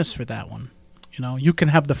 you'll join us for that one. You know, you can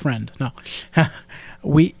have the friend. No,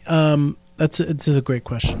 this is a great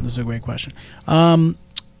question.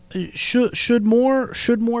 Should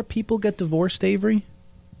more people get divorced, Avery?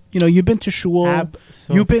 You know, you've been to shul.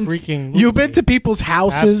 You've been to people's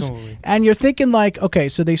houses, Absolutely. and you're thinking like, okay,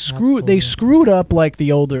 so they screwed up like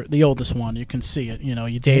the oldest one. You can see it. You know,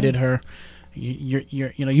 you dated her.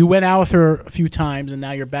 You went out with her a few times, and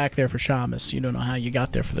now you're back there for Shabbos. You don't know how you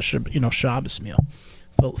got there for the Shabbos meal,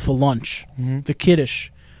 for lunch, the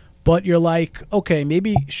kiddush. But you're like, okay,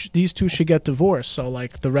 maybe these two should get divorced, so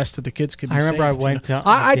like the rest of the kids could be I remember saved, I went you know? to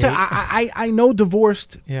a date. I know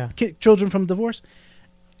divorced children from divorce.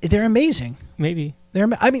 They're amazing. Maybe.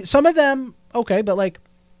 I mean, some of them okay, but like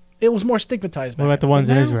it was more stigmatized. What about the ones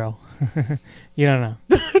in Israel? You don't know.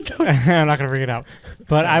 I'm not gonna bring it up.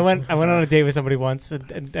 But I went on a date with somebody once,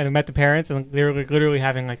 and I met the parents, and they were like, literally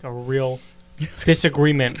having like a real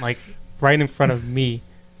disagreement, like right in front of me.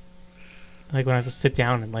 Like when I was to sit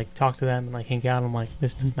down and like talk to them and like hang out, I'm like,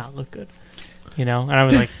 this does not look good, you know. And I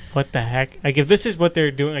was like, what the heck? Like if this is what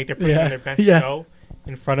they're doing, like they're putting on their best show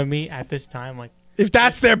in front of me at this time, like if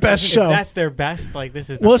that's their best show, if that's their best, like this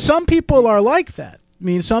is. Well, some people are like that. I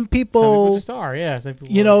mean, some people just are, yeah. Some people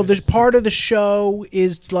you know, there's part of the show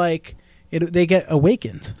is like they get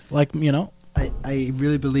awakened, like you know. I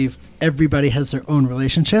really believe everybody has their own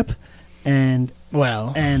relationship, and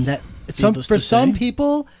that for some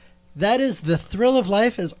people, that is the thrill of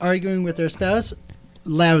life, is arguing with their spouse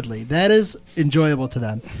loudly. That is enjoyable to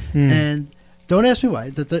them, and don't ask me why.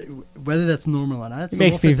 Whether that's normal or not, it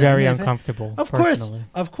makes me very uncomfortable. Of personally.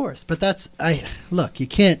 course. But look. You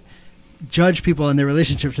can't judge people in their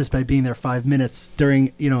relationship just by being there 5 minutes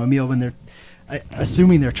during a meal when they're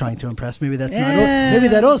assuming they're trying to impress. Maybe that's not. Maybe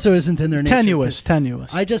that also isn't in their nature.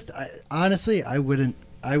 Tenuous. Honestly, I wouldn't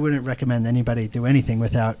recommend anybody do anything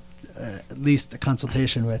without at least a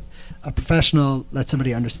consultation with a professional. Let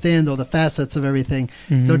somebody understand all the facets of everything.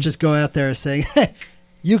 Mm-hmm. Don't just go out there saying, hey,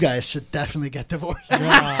 you guys should definitely get divorced.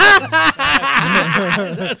 Yeah.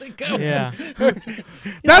 Wait a second.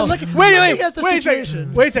 Right.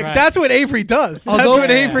 That's what Avery does. That's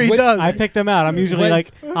what Avery does. I pick them out. I'm usually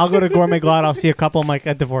I'll go to Gourmet Glot. I'll see a couple. I'm like,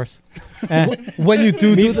 a divorce. When you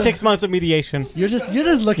do that, 6 months of mediation. You're just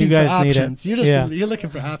looking for options. You're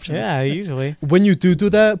looking for options. Yeah, usually. When you do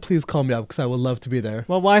that, please call me up because I would love to be there.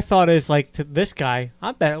 Well, my thought is like to this guy.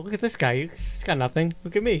 I'm better. Look at this guy. He's got nothing.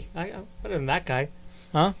 Look at me. I'm better than that guy.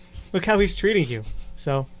 Huh? Look how he's treating you.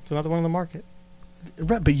 So it's another one on the market.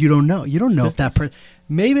 Right, but you don't know. You don't know if that person.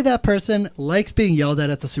 Maybe that person likes being yelled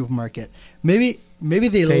at the supermarket. Maybe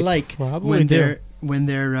they like when their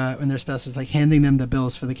spouse is like handing them the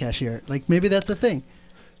bills for the cashier. Like maybe that's a thing.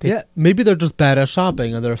 Maybe they're just bad at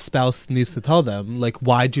shopping, and their spouse needs to tell them like,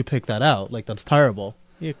 "Why'd you pick that out? Like that's terrible."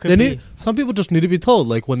 Yeah, could be. Some people just need to be told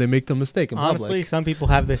like when they make the mistake in Honestly, public. some people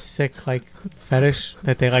have this sick like fetish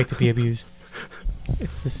that they like to be abused.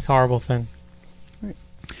 It's this horrible thing.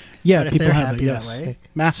 Yeah, but if people they're have happy it. Yes. that way.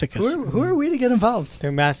 Masochists. Who are we to get involved?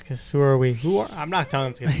 They're masochists. Who are we? I'm not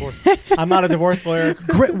telling them to get divorced. I'm not a divorce lawyer.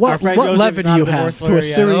 What level do you have to a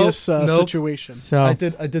serious situation? So I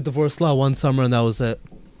did divorce law one summer, and that was it.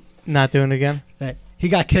 Not doing it again. He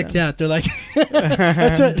got kicked out. They're like,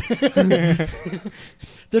 that's it.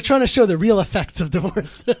 They're trying to show the real effects of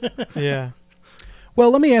divorce. Yeah.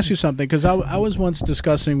 Well, let me ask you something, because I was once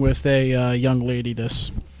discussing with a young lady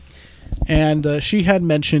this, and she had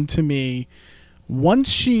mentioned to me once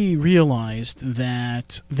she realized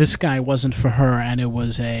that this guy wasn't for her and it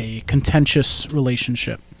was a contentious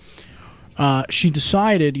relationship, she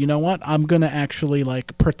decided, you know what, I'm gonna actually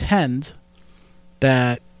like pretend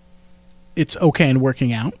that it's okay and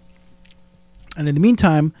working out, and in the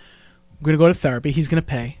meantime, I'm gonna go to therapy. He's gonna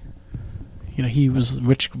pay. You know, he was a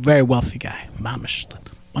rich, very wealthy guy. Mamish,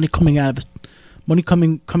 money coming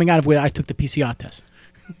out of where I took the PCR test.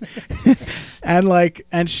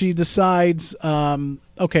 and she decides,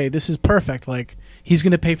 okay, this is perfect. Like, he's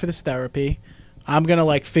gonna pay for this therapy. I'm gonna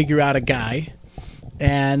like figure out a guy,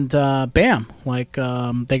 and bam, like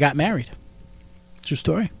they got married. True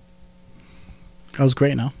story. That was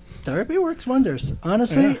great. No, Therapy works wonders.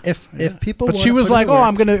 Honestly, Yeah. if people. but wanna she was put in like, the "Oh,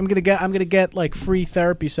 work- I'm gonna get like free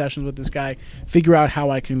therapy sessions with this guy. Figure out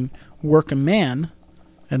how I can work a man,"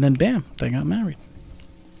 and then bam, they got married.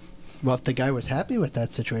 Well, if the guy was happy with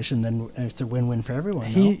that situation, then it's a win-win for everyone.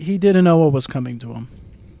 He didn't know what was coming to him.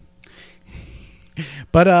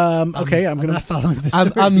 But okay, I'm gonna. not following this.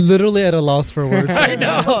 I'm literally at a loss for words. I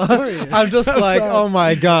know. I'm just like, sorry. oh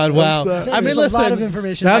my god, wow. I mean, a lot of listen.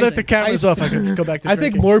 information. Now that missing. the camera's off, I can go back to I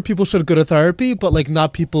think drinking. more people should go to therapy, but like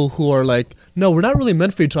not people who are like, no, we're not really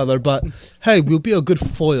meant for each other, but hey, we'll be a good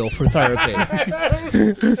foil for therapy.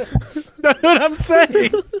 That's what I'm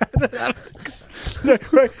saying.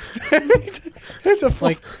 It's a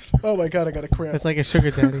like. Oh my god, I got a cramp. It's like a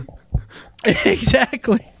sugar daddy.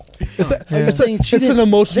 Exactly. I'm saying she it's an didn't-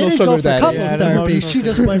 emotional they didn't go sugar for daddy. couples Yeah, an therapy. emotional She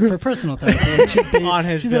just sugar went for personal therapy. And she, On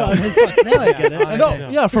his she did it bill. on his book. Now I get it. Yeah, No,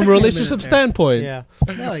 yeah, from a relationship standpoint. Yeah.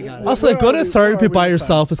 Now I got it. Also, like, go Where to are we therapy with by time?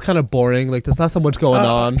 yourself is kind of boring. Like, there's not so much going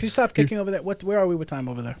on. Can you stop kicking over there? Where are we with time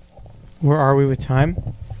over there? Where are we with time?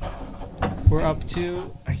 We're up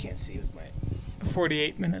to, I can't see with my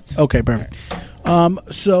 48 minutes. Okay, perfect.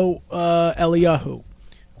 So Eliyahu,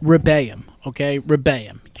 Rebbeim. Okay,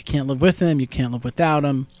 Rebbeim. You can't live with him. You can't live without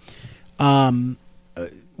him.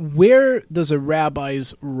 Where does a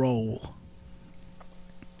rabbi's role?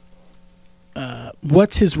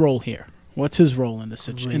 What's his role here? What's his role in this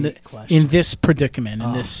situation? Great question. In this predicament?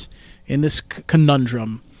 Oh. In this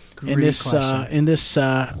conundrum? Great in this question.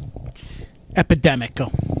 Epidemic?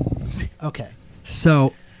 Go. Okay.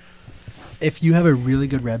 So, if you have a really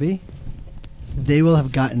good Rebbe, they will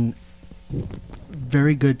have gotten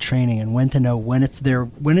very good training and when to know when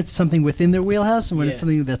it's something within their wheelhouse and when Yeah. it's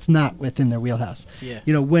something that's not within their wheelhouse. Yeah.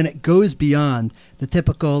 You know, when it goes beyond the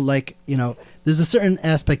typical, like, you know, there's a certain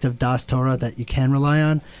aspect of Das Torah that you can rely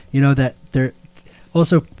on. You know, that there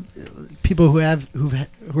also people who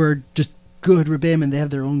are just good Rebbeim and they have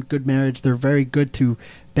their own good marriage. They're very good to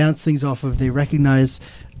bounce things off of. They recognize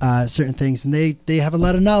certain things and they have a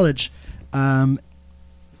lot of knowledge.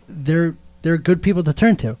 They're good people to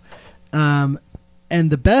turn to. And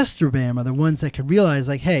the best Rebbeim are the ones that can realize,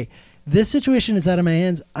 like, hey, this situation is out of my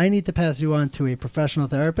hands. I need to pass you on to a professional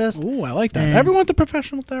therapist. Ooh, I like that. And- Everyone's a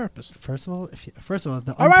professional therapist. First of all,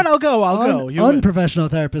 the All right, I'll go. I'll go. You win. unprofessional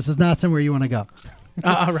therapist is not somewhere you want to go.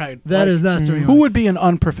 All right. That is not somewhere you Who want. would be an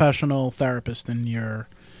unprofessional therapist in your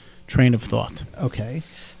train of thought? Okay,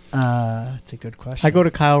 it's a good question. I go to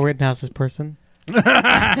Kyle Rittenhouse's person.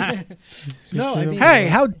 No, I mean, Hey,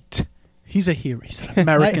 he's a hero. He's an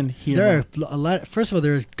American hero. There are a lot. First of all,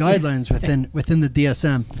 there's guidelines within the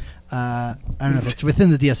DSM. I don't know if it's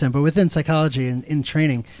within the DSM, but within psychology and in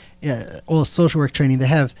training, all social work training, they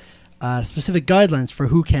have specific guidelines for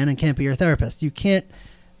who can and can't be your therapist. You can't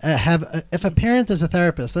if a parent is a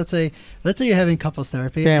therapist. Let's say you're having couples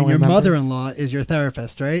therapy, and Family your members. mother-in-law is your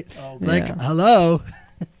therapist, right? Like, Yeah. hello.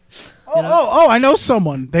 Oh! I know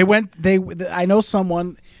someone. I know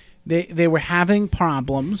someone. They were having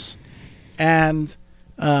problems, and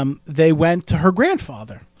they went to her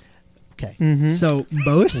grandfather. Okay, Mhm. so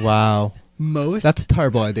most Wow. That's a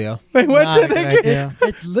terrible idea. They went Not to a good the. idea.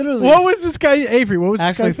 it's literally What was this guy Avery? What was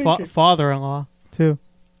Actually, this guy thinking? father-in-law too.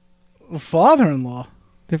 Father-in-law.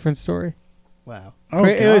 Different story. wow. Oh,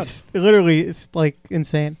 It God. was literally, it's like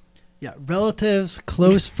insane. Yeah, relatives,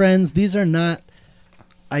 close friends, these are not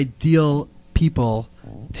ideal people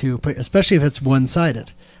to put, especially if it's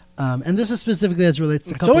one-sided. And this is specifically as it relates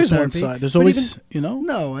to It's couples always one therapy. side. There's But always, even-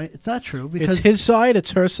 no, it's not true it's because his side,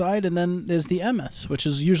 it's her side, and then there's the MS, which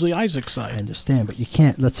is usually Isaac's I side. understand, but you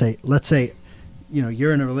can't. Let's say, you know,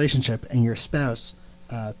 you're in a relationship and your spouse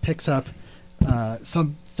picks up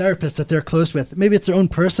some therapist that they're close with. Maybe it's their own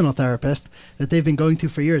personal therapist that they've been going to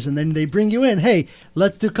for years, and then they bring you in. Hey,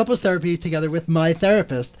 let's do couples therapy together with my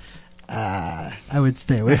therapist. I would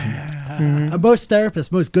stay away from that. Mhm.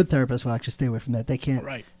 Most good therapists will actually stay away from that. They can't.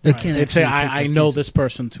 Right. They Right. can't They'd say, actually take I those know cases. this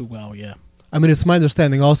person too well, yeah. I mean, it's my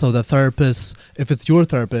understanding also that therapists, if it's your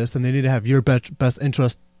therapist, then they need to have your best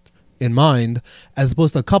interest in mind, as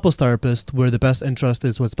opposed to a couples therapist, where the best interest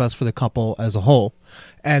is what's best for the couple as a whole,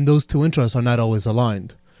 and those two interests are not always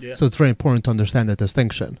aligned. Yeah. So it's very important to understand that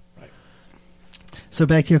distinction. So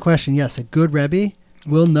back to your question, yes, a good Rebbe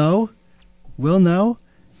will know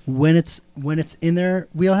when it's in their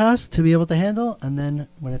wheelhouse to be able to handle, and then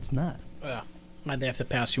when it's not. Yeah. And they have to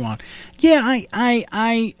pass you on. Yeah,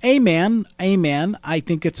 amen. I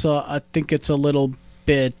think it's a little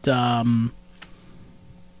bit.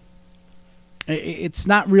 It's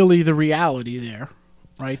not really the reality there,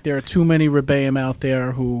 right? There are too many Rebbeim out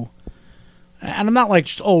there who, and I'm not like,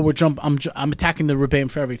 I'm attacking the Rebbeim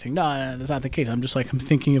for everything. No, that's not the case. I'm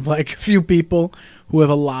thinking of like a few people who have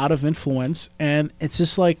a lot of influence, and it's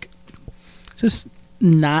just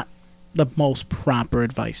not the most proper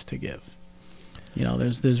advice to give.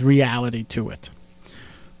 There's reality to it.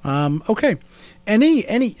 Okay,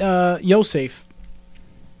 any Yosef,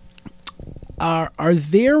 are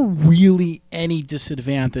there really any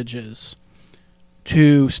disadvantages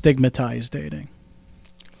to stigmatized dating?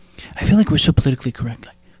 I feel like we're so politically correct.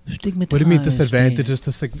 Like, stigmatized. What do you mean disadvantages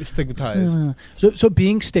to stigmatized? So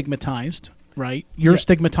being stigmatized, right? You're a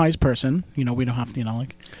stigmatized person. We don't have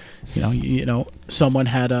to, someone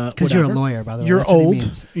had a. Because you're a lawyer, by the way. You're That's what he old.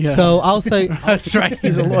 means. Yeah. So I'll say That's right.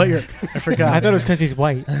 He's a lawyer. I forgot. I thought it was because he's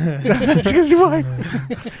white. It's because he's white.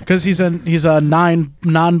 Because he's a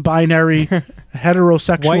non-binary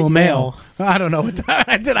heterosexual White male. male. I don't know. Did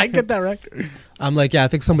I get that right? I'm like, I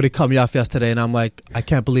think somebody cut me off yesterday, and I'm like, I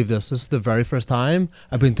can't believe this. This is the very first time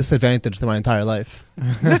I've been disadvantaged in my entire life.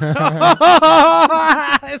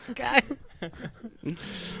 This guy.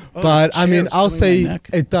 But I mean, I'll say neck.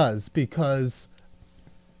 it does, because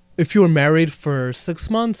if you were married for 6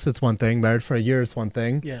 months, it's one thing. Married for a year is one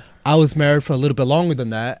thing. Yeah. I was married for a little bit longer than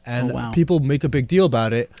that, and wow. people make a big deal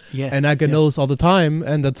about it. Yeah. And I get no's all the time,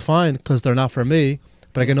 and that's fine because they're not for me.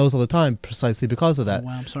 But I get no's all the time precisely because of that. Oh,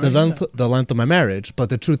 wow, I'm sorry The length of my marriage. But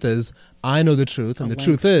the truth is, I know the truth, and the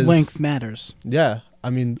truth is length matters. Yeah, I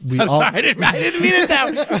mean, I'm sorry, I didn't mean it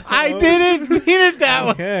that way. I didn't mean it that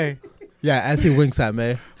way. Okay. Yeah, as he winks at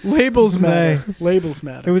me. Labels matter. Labels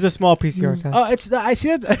matter. It was a small PCR test. Oh, I see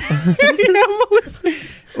it.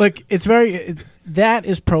 Like, it's very. That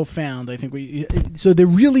is profound. I think so there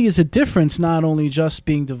really is a difference, not only just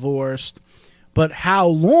being divorced, but how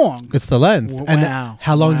long. It's the length, and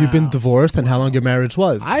how long you've been divorced, and how long your marriage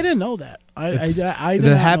was. I didn't know that. I did not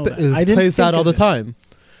know that. It plays out all the time.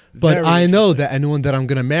 But Very I know interesting. that anyone that I'm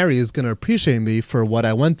going to marry is going to appreciate me for what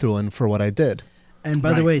I went through and for what I did. And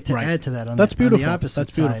by the way, to add to that, on That's the, beautiful. on the opposite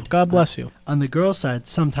That's beautiful. side, God bless you. On the girl side,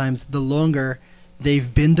 sometimes the longer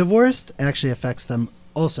they've been divorced actually affects them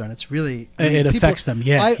also, and it's really It affects them.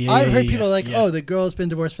 Yeah, I've heard people like, yeah. "Oh, the girl's been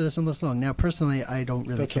divorced for this and this long." Now, personally, I don't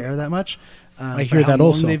really care that much. I for hear how that long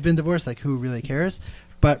also. They've been divorced, like who really cares?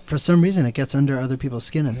 But for some reason, it gets under other people's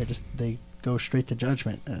skin, and they go straight to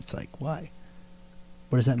judgment, and it's like, why?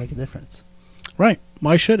 What does that make a difference? Right.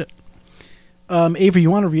 Why should it? Avery, you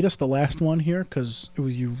want to read us the last one here? Because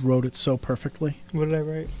you wrote it so perfectly. What did I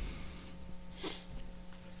write?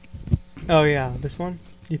 Oh, yeah, this one?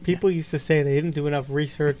 People used to say they didn't do enough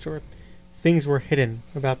research or things were hidden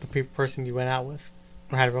about the person you went out with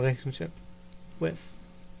or had a relationship with.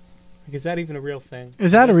 Like, is that even a real thing?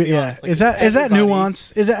 Is that Let's a be honest. Like, is that everybody-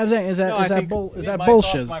 nuance? Is that my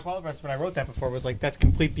bullshit? My thought when I wrote that before was like, that's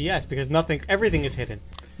complete BS because everything is hidden.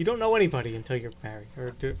 You don't know anybody until you're married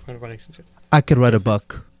or in a relationship. I could write a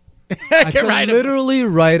book. I could write a literally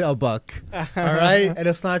write a book. All right, and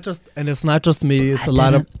it's not just me. It's a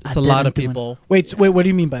lot of people. Wait. What do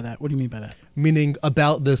you mean by that? What do you mean by that? Meaning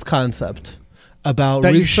about this concept, about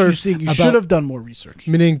That research. you should have done more research.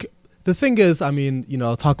 Meaning, the thing is, I mean,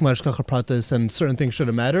 talking about Shkacha Pratis and certain things should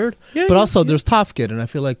have mattered. Yeah, but yeah, also, yeah. there's Tafkid, and I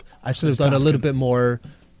feel like I should have done a little bit more.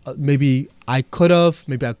 Maybe I could have,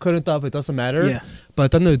 maybe I couldn't have. It doesn't matter. Yeah. But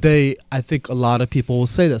at the end of the day, I think a lot of people will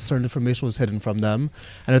say that certain information was hidden from them.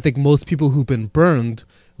 And I think most people who've been burned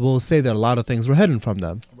will say that a lot of things were hidden from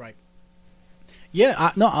them. Right.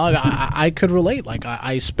 Yeah. I could relate. Like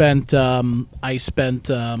I spent a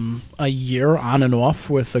year on and off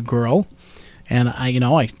with a girl, and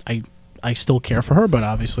I still care for her, but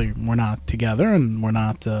obviously we're not together and we're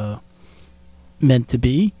not meant to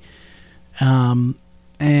be.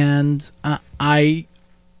 And I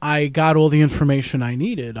got all the information I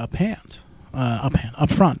needed up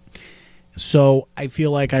front. So I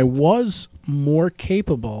feel like I was more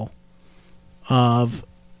capable of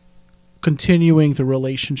continuing the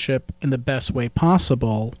relationship in the best way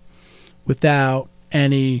possible without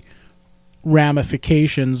any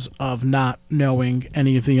ramifications of not knowing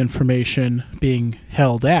any of the information being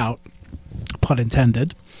held out, pun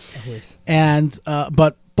intended. And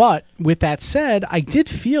but with that said, I did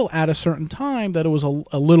feel at a certain time that it was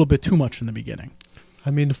a little bit too much in the beginning.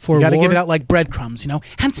 I mean, You for got to give it war, out like breadcrumbs, you know.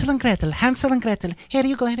 Hansel and Gretel, Hansel and Gretel. Here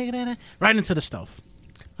you go, here you go. Right into the stove.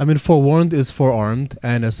 I mean, forewarned is forearmed,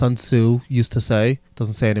 and as Sun Tzu used to say,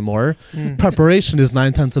 doesn't say anymore, preparation is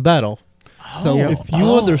 9/10 of battle. So Oh. if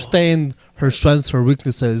you understand her strengths, her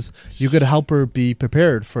weaknesses, you could help her be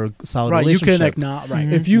prepared for a solid Right, you relationship. can acknowledge.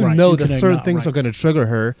 Right. If you Right, know you that can certain acknowledge, things are right. going to trigger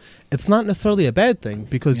her, it's not necessarily a bad thing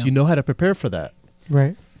because Yeah. you know how to prepare for that.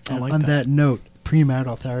 Right. I like On that. that note,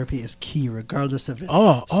 premarital therapy is key, regardless of it.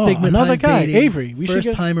 Oh, stigmatized another guy, dating, Avery. We should first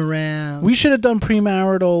get, time around. we should have done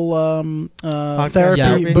premarital therapy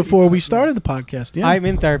Yeah. before we started the podcast. Yeah, I'm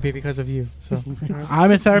in therapy because of you. So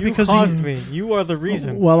I'm in therapy you because caused me. You are the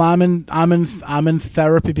reason. Well, I'm in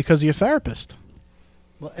therapy because of your therapist.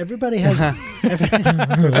 Well, everybody has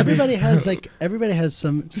everybody has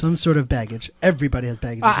some sort of baggage. Everybody has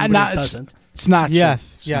baggage. Nobody Not- it's doesn't. It's not true.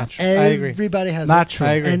 Yes, It's not yes. true. I agree. Everybody has Not it. true.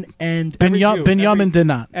 I agree. And Every Jew, Benjamin every- did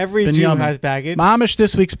not. Every Jew Benjamin. has baggage. Mamish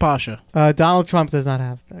this week's Pasha. Donald Trump does not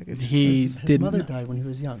have baggage. He his did mother not. died when he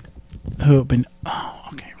was young. Who been? Oh,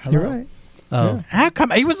 okay. Hello. You're right. Oh, How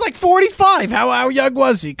come he was like 45? How young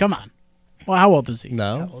was he? Come on. Well, how old is he?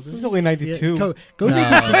 no. He's only 92. Go No.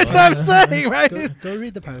 read That's what I'm saying, right? go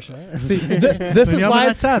read the parsha. See, this is Benjamin, why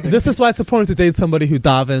that's sad. this is why it's important to date somebody who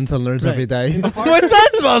davens and learns Right. every day. What's that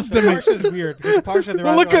supposed to mean? Parsha's weird. Because Parsha, they're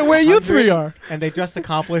Well, look either, at like, where you 100, three are. and they just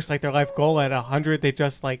accomplished like their life goal. At 100, they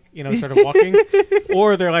just started walking,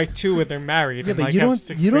 or they're like 2 and they're married. Yeah, and, but like, you have don't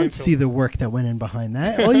 6 see grandchildren. the work that went in behind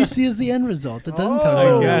that. All you see is the end result. It doesn't talk I about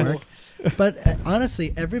all the guess. work. But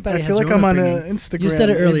honestly, everybody I has feel like their I'm own on upbringing. Instagram. You said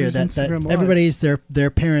it earlier Avery's that Instagram Live. everybody's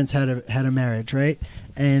their parents had a marriage, right?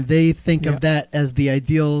 And they think Yeah. of that as the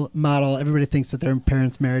ideal model. Everybody thinks that their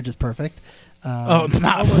parents' marriage is perfect. Oh,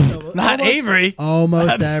 not almost- Avery.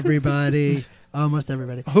 Almost everybody. Almost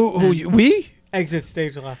everybody. We? Exit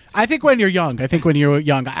stage left. I think when you're young.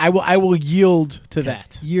 I will yield to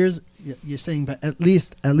that. Years. You're saying, but at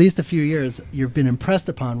least a few years, you've been impressed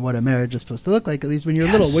upon what a marriage is supposed to look like. At least when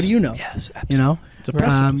you're little, what do you know? Yes, You know, It's a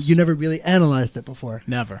precedence. you never really analyzed it before.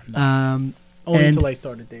 Never. No. Only Only until I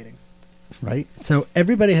started dating. right? So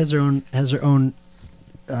everybody has their own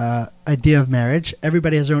idea of marriage.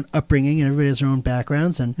 Everybody has their own upbringing, and everybody has their own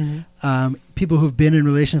backgrounds. And people who've been in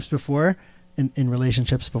relationships before,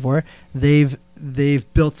 they've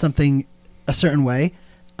built something a certain way,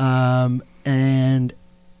 and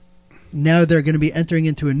now they're going to be entering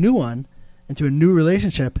into a new one, into a new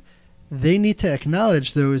relationship. They need to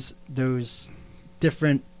acknowledge those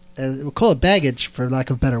different. We'll call it baggage for lack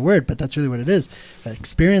of a better word, but that's really what it is.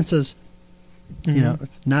 Experiences. You know,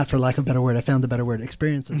 not for lack of a better word. I found a better word.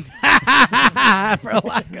 Experiences. For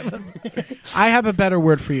lack of I have a better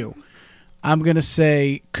word for you. I'm going to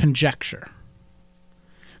say conjecture.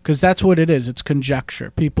 Because that's what it is. It's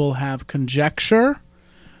conjecture. People have conjecture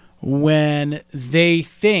when they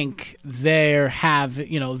think their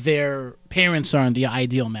parents are in the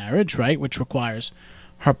ideal marriage, right? Which requires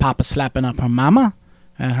her papa slapping up her mama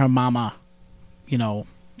and her mama, Or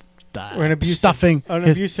an abusive, stuffing an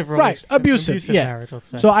his- abusive right, relationship. abusive, yeah. marriage, let's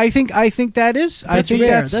say. So I think that is. I think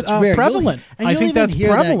rare. that's rare. prevalent. And I you'll think even that's hear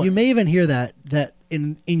prevalent. That. You may even hear that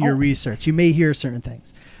in your Oh. research. You may hear certain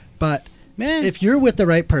things, but Man, if you're with the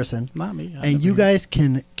right person not me, I and never you hear. guys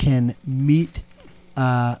can meet,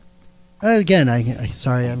 again,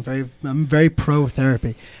 I'm very pro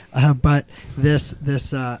therapy, but this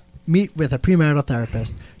meet with a premarital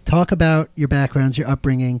therapist. Talk about your backgrounds, your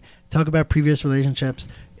upbringing. Talk about previous relationships.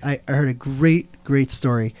 I heard a great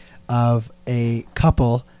story of a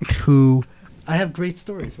couple who. I have great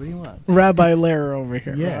stories. What do you want? Rabbi Lehrer over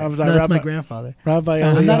here. Yeah, I'm no, sorry, that's Rabbi, my grandfather. Rabbi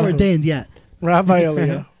I'm not Eliyahu. ordained yet. Rabbi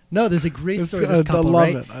Eliyahu. No, there's a great It's- story. This I couple, love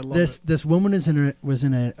right? it. I love This woman was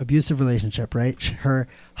in an abusive relationship, right? Her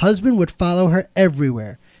husband would follow her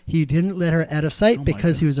everywhere. He didn't let her out of sight Oh my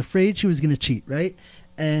because he God. was afraid she was going to cheat, right?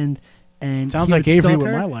 And Sounds he like would Avery stalk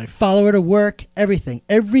with her, my life. Follow her to work, everything.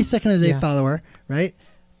 Every second of the day, Yeah. follow her, right?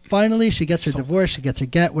 Finally, she gets her So- divorce. She gets her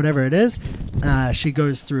get, whatever it is. She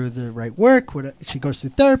goes through the right work. She goes through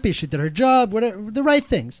therapy. She did her job. Whatever the right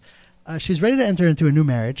things. She's ready to enter into a new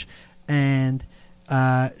marriage, and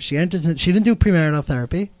she enters. She didn't do premarital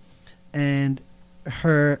therapy, and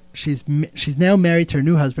she's now married to her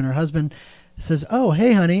new husband. Her husband says, "Oh,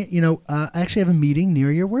 hey, honey, I actually have a meeting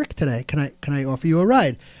near your work today. Can I offer you a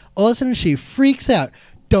ride?" All of a sudden, she freaks out.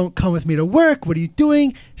 Don't come with me to work. What are you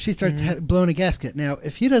doing? She starts blowing a gasket. Now,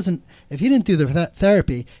 if he didn't do the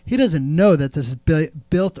therapy, he doesn't know that this is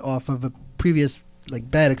built off of a previous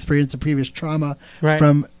bad experience, a previous trauma Right.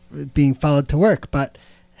 from being followed to work. But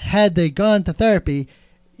had they gone to therapy,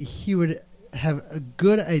 he would have a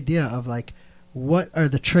good idea of what are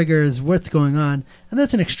the triggers, what's going on, and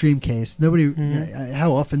that's an extreme case. Nobody,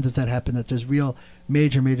 how often does that happen? That there's real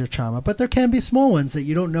major trauma, but there can be small ones that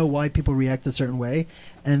you don't know why people react a certain way,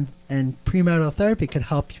 and premarital therapy can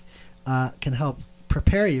help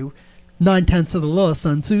prepare you. 9/10 of the law,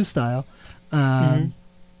 Sun Tzu style. 9/10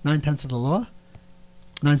 of the law.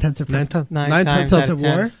 9/10 of Nine-tenths of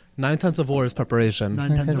war. 9/10 of war is preparation.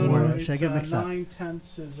 9/10 of war. Should I get mixed up?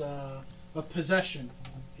 9/10 is of possession.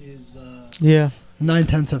 Is Yeah.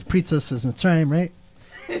 9/10 of Pritzos is Mitzrayim, right?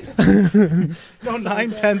 no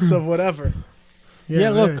 9/10 of whatever. Yeah,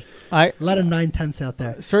 look, a lot of 9/10 out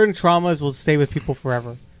there. certain traumas will stay with people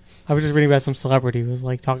forever. I was just reading about some celebrity who was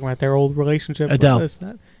like talking about their old relationship. with Adele. this,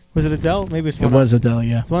 that. Was it Adele? Maybe It someone was else. Adele,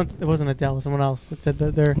 yeah. It wasn't Adele. It was someone else that said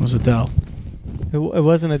that there. It was Adele. It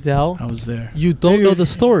wasn't Adele. I was there. You don't Maybe know it the was-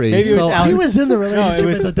 story. maybe it was so Alex- He was in the No, relationship it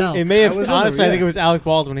was. with Adele. It may have. I was in Honestly, there, I think yeah. it was Alec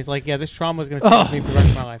Baldwin. He's like, yeah, this trauma is going to stay with me for the rest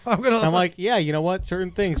of my life. I'm gonna. And I'm like, yeah, you know what?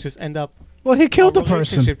 Certain things just end up. well, he killed a the person.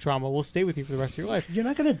 relationship trauma will stay with you for the rest of your life. You're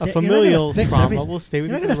not going to A familial trauma will stay with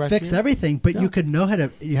You're you not for the going to rest fix of your life. everything, but No. you could know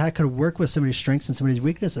how to work with somebody's strengths and somebody's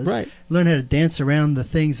weaknesses. Right. Learn how to dance around the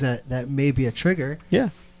things that may be a trigger. Yeah.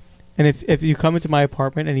 And if you come into my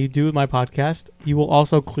apartment and you do my podcast, you will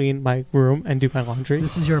also clean my room and do my laundry.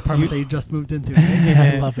 This is your apartment that you just moved into.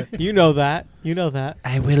 I love it. You know that. You know that.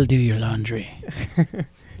 I will do your laundry.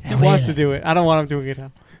 He wants to do it. I don't want him doing it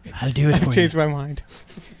now. I'll do it I've for changed you. my mind.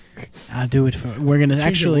 I'll do it for. We're gonna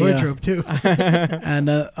Change your actually. wardrobe too. And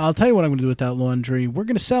I'll tell you what I'm going to do with that laundry. We're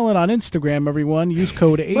going to sell it on Instagram, everyone. Use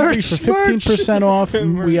code Avery for 15% off.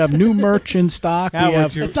 We have new merch in stock. Now we we're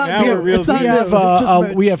have, ju- It's not now new. we're real It's not we deep. new. have, It's just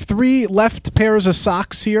merch. we have 3 left pairs of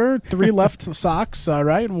socks here. 3 left socks. All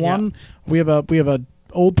right. One. We have a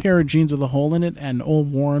old pair of jeans with a hole in it, and all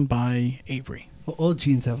worn by Avery. Well, old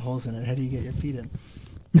jeans have holes in it. How do you get your feet in?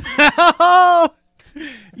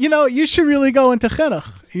 You know, you should really go into chinuch.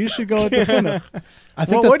 You should go into chinuch. I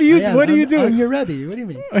think What do you I am. What do you I'm do? your Rebbe. What do you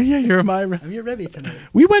mean? Oh yeah, you're my. I'm your Rebbe tonight.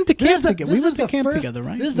 We went to This camp is the- together. this We went is to the camp first- together,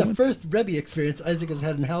 right? This is We the went- first Rebbe experience Isaac has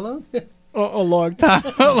had in how long? a long time.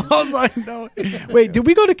 I was like, no. Wait, did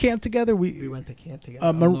we go to camp together? We went to camp together.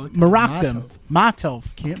 Marakdim. Matov.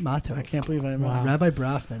 Camp Mato. I can't believe I remember. Wow. Rabbi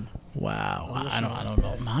Brafman. Wow. I don't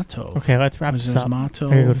know. Matov. Okay, let's wrap Was this this up. Matov?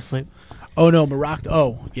 I gotta go to sleep. Oh no, Marakdim.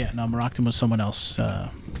 Oh yeah, no, Marakdim was someone else.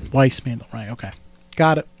 Weissman. Right. Okay.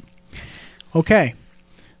 Got it. Okay.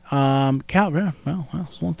 Cal. Yeah, well,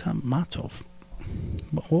 it's a long time. Matov.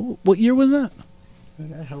 What year was that?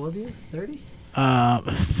 Okay, how old are you? 30?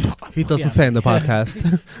 he doesn't Yeah. say in the podcast.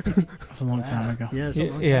 That's a long time ago. Yeah, it's a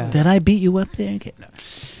long Yeah. time. Did I beat you up there? Okay. No.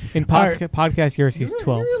 In All right. podcast years, You he's were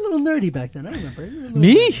 12. a little nerdy back then. I remember. You were a little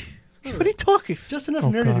Me? nerdy. What are you talking? Just enough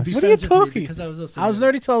Oh, nerdy to gosh. be What are you friends with me talking? because I was also I was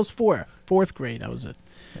nerdy till I was 4th grade. That was it.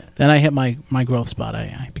 Then I hit my growth spot.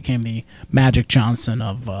 I became the Magic Johnson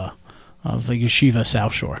of Yeshiva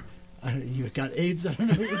South Shore. You got AIDS? I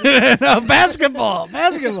don't know. No, basketball.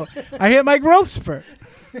 I hit my growth spurt.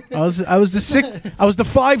 I was the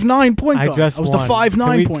 5'9" point I guard. just I was won. the 5'9"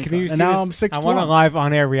 Can you point see guard, and now this? I'm 6'1". I want a live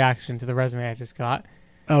on-air reaction to the resume I just got.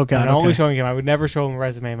 Oh god. And I'm only Okay. showing him. I would never show him a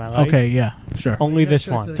resume in my life. Okay. Yeah. Sure. Only You gotta this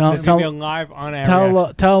show it one. to the Tell- This is gonna be a tell- live on-air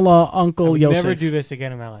reaction. Tell I Uncle would Yosef. never do this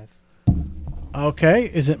again in my life. Okay.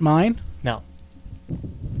 Is it mine? No.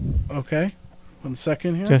 Okay. 1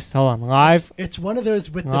 second here. Just hold on. Live It's one of those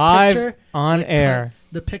with the Live picture. on like, air.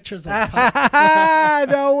 The pictures that pop.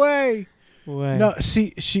 No way. Way. No.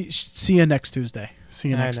 See you next Tuesday. See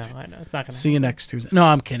you I next. know. It's not gonna. See you next Tuesday. No,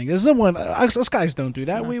 I'm kidding. This is the one. Us guys don't do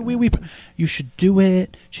that. not We. You should do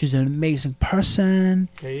it. She's an amazing person.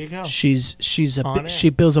 There you go. She's On air. she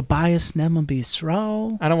builds a bias Nema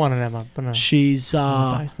B'Yisrael. I don't want an Emma, but no. She's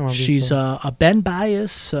bias Nema she's B'Yisrael. a Ben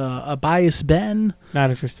bias, a bias Ben. Not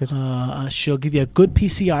interested. She'll give you a good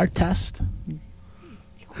PCR test.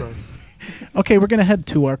 Gross. Okay, we're gonna head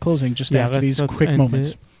to our closing just Yeah, after let's- these let's quick end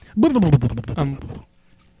moments.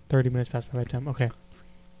 30 minutes past my bedtime. Okay.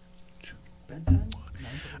 Bedtime?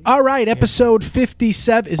 All right, episode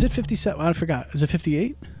 57. Is it 57? I forgot. Is it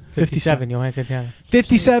 58? 57. Johan Santana.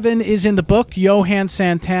 57 is in the book, Johan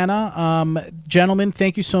Santana. Gentlemen,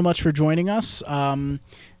 thank you so much for joining us.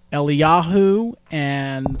 Eliyahu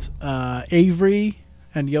and Avery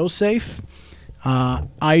and Yosef.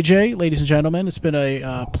 IJ, ladies and gentlemen, it's been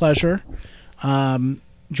a pleasure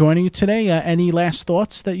joining you today. Any last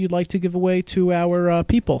thoughts that you'd like to give away to our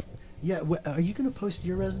people? Yeah. Are you going to post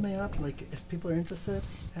your resume up? Like, if people are interested?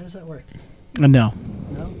 How does that work? No.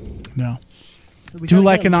 No? We Do gotta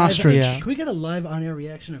like get a an live- ostrich. Yeah. Can we get a live on-air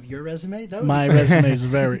reaction of your resume? That would My be resume is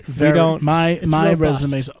very, very. don't- My It's my robust.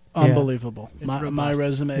 resume is unbelievable. It's My robust.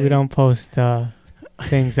 resume. We don't post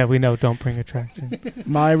things that we know don't bring attraction.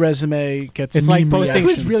 My resume gets. It's like meme posting- Who's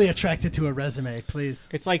reactions. really attracted to a resume, please?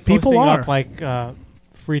 It's like People posting are. up like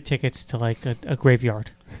free tickets to like a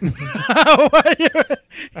graveyard.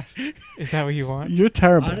 Is that what you want? You're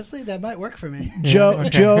terrible. Honestly, that might work for me. Joe,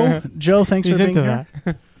 okay. Joe, thanks He's for being into here.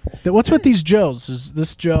 that. What's with these Joes? Is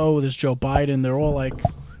this Joe? There's Joe Biden. They're all like,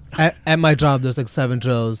 At my job, there's like 7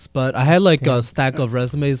 Joes, but I had like a stack of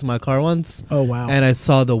resumes in my car once, oh wow. and I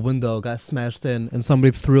saw the window got smashed in, and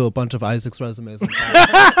somebody threw a bunch of Isaac's resumes on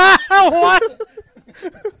top. What?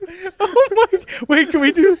 Oh my! Wait, can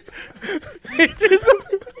we do? do some,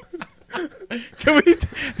 can we?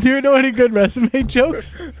 Do you know any good resume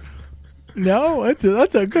jokes? No,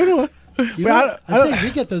 that's a good one. You But know, I don't- I say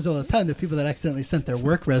we get those all the time. The people that accidentally sent their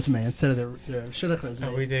work resume instead of their shidduch resume.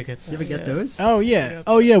 Oh, we did get. You ever get those? Oh yeah.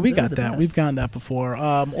 Oh yeah. We Those are got the that. best. We've gotten that before.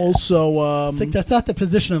 Also, It's like that's not the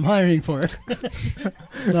position I'm hiring for.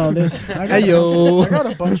 no, there's. I got, Hey yo. I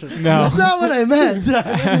got a bunch of. No, That's not what I meant. got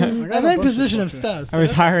I a meant bunch of position of bullshit. spouse. I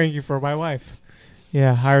was hiring you for my wife.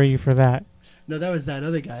 Yeah, hiring you for that. No, that was that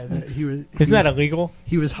other guy. That he was. Isn't that illegal?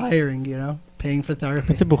 He was hiring. Paying for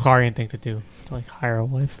therapy. It's a Bukharian thing to do, to like hire a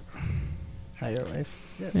wife. Hire a wife.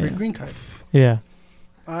 Yeah, for Yeah. a green card. Yeah,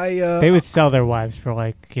 I they would sell their wives for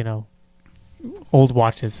like old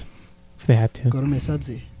watches if they had to. Go to my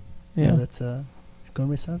subsi. Yeah, No, that's go to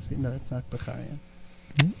my subsi. No, that's not Bukharian.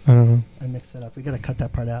 I don't know. I mixed that up. We gotta cut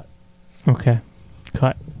that part out. Okay,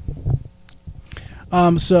 cut.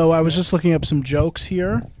 So I was just looking up some jokes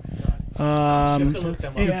here.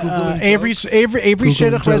 Avery's Avery Googling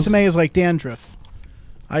Shidduch jokes. resume is like dandruff.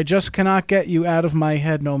 I just cannot get you out of my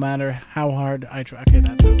head, no matter how hard I try. Okay,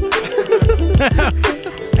 that's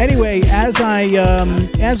anyway, as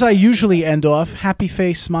I usually end off, happy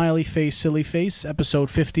face, smiley face, silly face, episode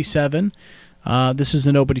 57. This is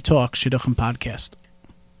the Nobody Talks Shidduchim podcast.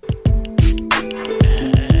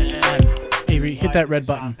 Avery, hit that red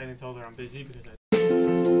button. I told her I'm busy because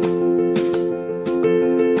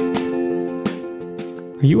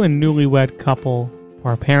Are you a newlywed couple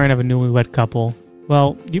or a parent of a newlywed couple?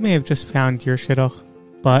 Well, you may have just found your shidduch,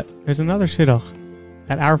 but there's another shidduch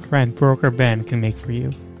that our friend Broker Ben can make for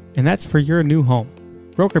you, and that's for your new home.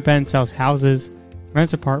 Broker Ben sells houses,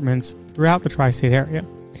 rents apartments throughout the tri-state area.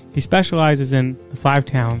 He specializes in the 5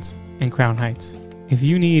 towns and Crown Heights. If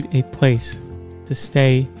you need a place to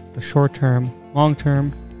stay for short-term,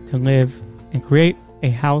 long-term, to live, and create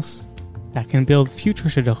a house that can build future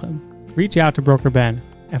shidduchim, reach out to Broker Ben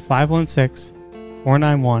at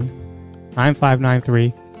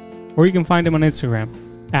 516-491-9593, or you can find him on Instagram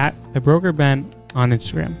at TheBrokerBen on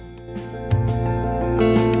Instagram.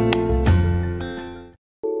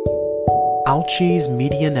 Ouchies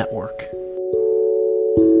Media Network.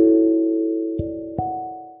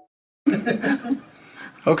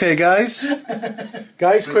 Okay, guys.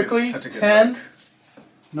 Guys, quickly. 10,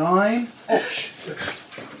 9, 8,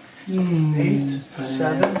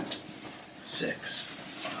 7, 6,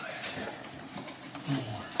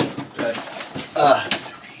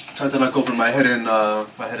 5. Tried to knock over my head in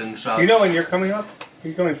shots. Do you know when you're coming up? Are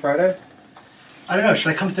you coming Friday? I don't know. Should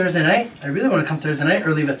I come Thursday night? I really want to come Thursday night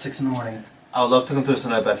or leave at 6 in the morning. I would love to come Thursday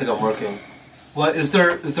night, but I think I'm working. What is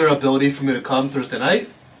there ability for me to come Thursday night?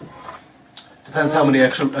 Depends how many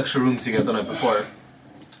extra rooms you get the night before.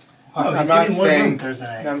 Oh, I'm he's not getting one staying. room Thursday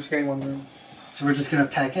night. I'm just getting one room. So we're just gonna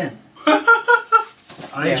pack in.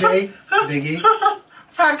 IJ, Biggie. He's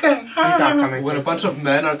not coming. When a bunch of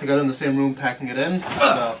men are together in the same room packing it in,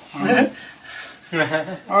 no. All right,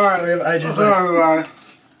 we have IJ's like,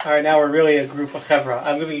 All right, now we're really a group of chevra.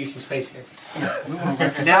 I'm giving you some space here.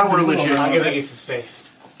 Now we're legit. I'm giving you some space.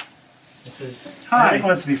 This is. I think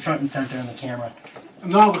wants to be front and center in the camera.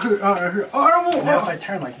 No, What if I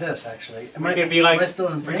turn like this? Actually, am We could be like. am I still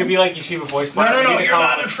in We frame? could be like Yeshiva Voice Choir. you're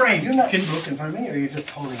not in frame. You're not smoking in front of me, or you're just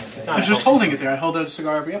holding it there? not. I was just holding it there. I hold out a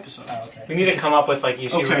cigar every episode. Oh, okay. We need to come up with like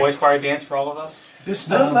Yeshiva Okay. Voice Choir dance for all of us. This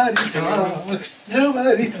Nobody talks.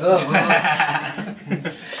 Nobody talks. Are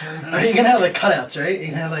you gonna have like cutouts, right? You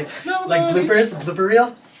can have like bloopers, the blooper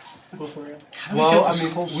reel. Well, I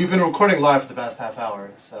mean, we've been recording live for the past half hour,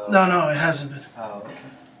 so. No, it hasn't been. Oh, okay.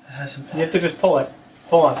 It hasn't You have to just pull it.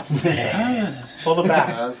 Pull on. Pull the back.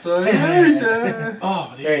 That's amazing.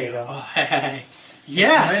 Oh, There you go. Oh, hey. Am I in a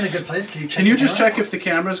Yes. good place? Can you check? Can you the just camera? check if the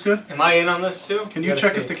camera's good? Am I in on this too? Can you gotta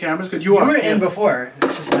check see. if the camera's good? You You are. were yeah. in before.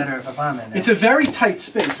 It's just a matter of if I'm in. Now. It's a very tight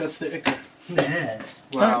space. That's the icker. Yeah.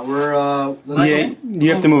 Wow, we're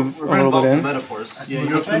You have to move we're involved in metaphors. Yeah, you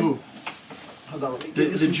have This to way? move. Hold on, let me The, give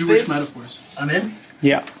you the some Jewish space. metaphors. I'm in.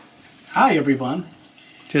 Yeah. Hi, everyone.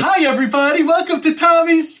 Just- Hi, everybody. Welcome to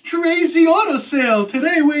Tommy's Crazy Auto Sale.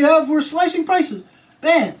 Today we're slicing prices.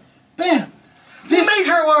 Bam, bam. This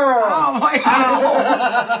Major World! Oh my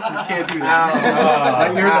god! You can't do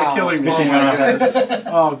that. My ears are killing me. Oh my goodness.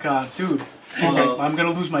 Oh god, dude. Okay, I'm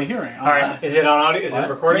gonna lose my hearing. All right. Is it on audio? Is it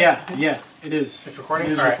recording? Yeah, it is. It's recording?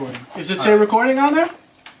 It is All right. recording. Does it say recording on there?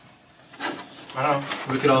 I don't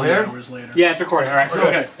know. We could all hear? Hours later. Yeah, it's recording. All right. We're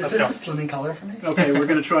Okay. Is Let's this go. a slimming color for me? Okay, we're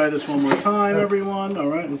gonna try this one more time, everyone. All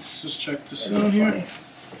right, let's just check this out here.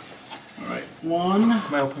 All right, one.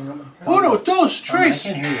 Am I opening up? Uno, dos, I tres.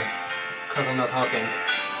 can't hear you. Because I'm not talking.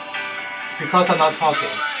 It's because I'm not talking.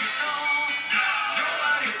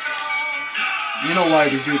 You know why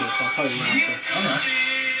we do this? I'll tell you after.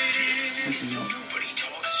 Nobody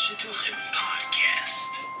Talks Shidduchim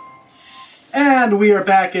podcast. And we are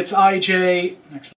back. It's IJ.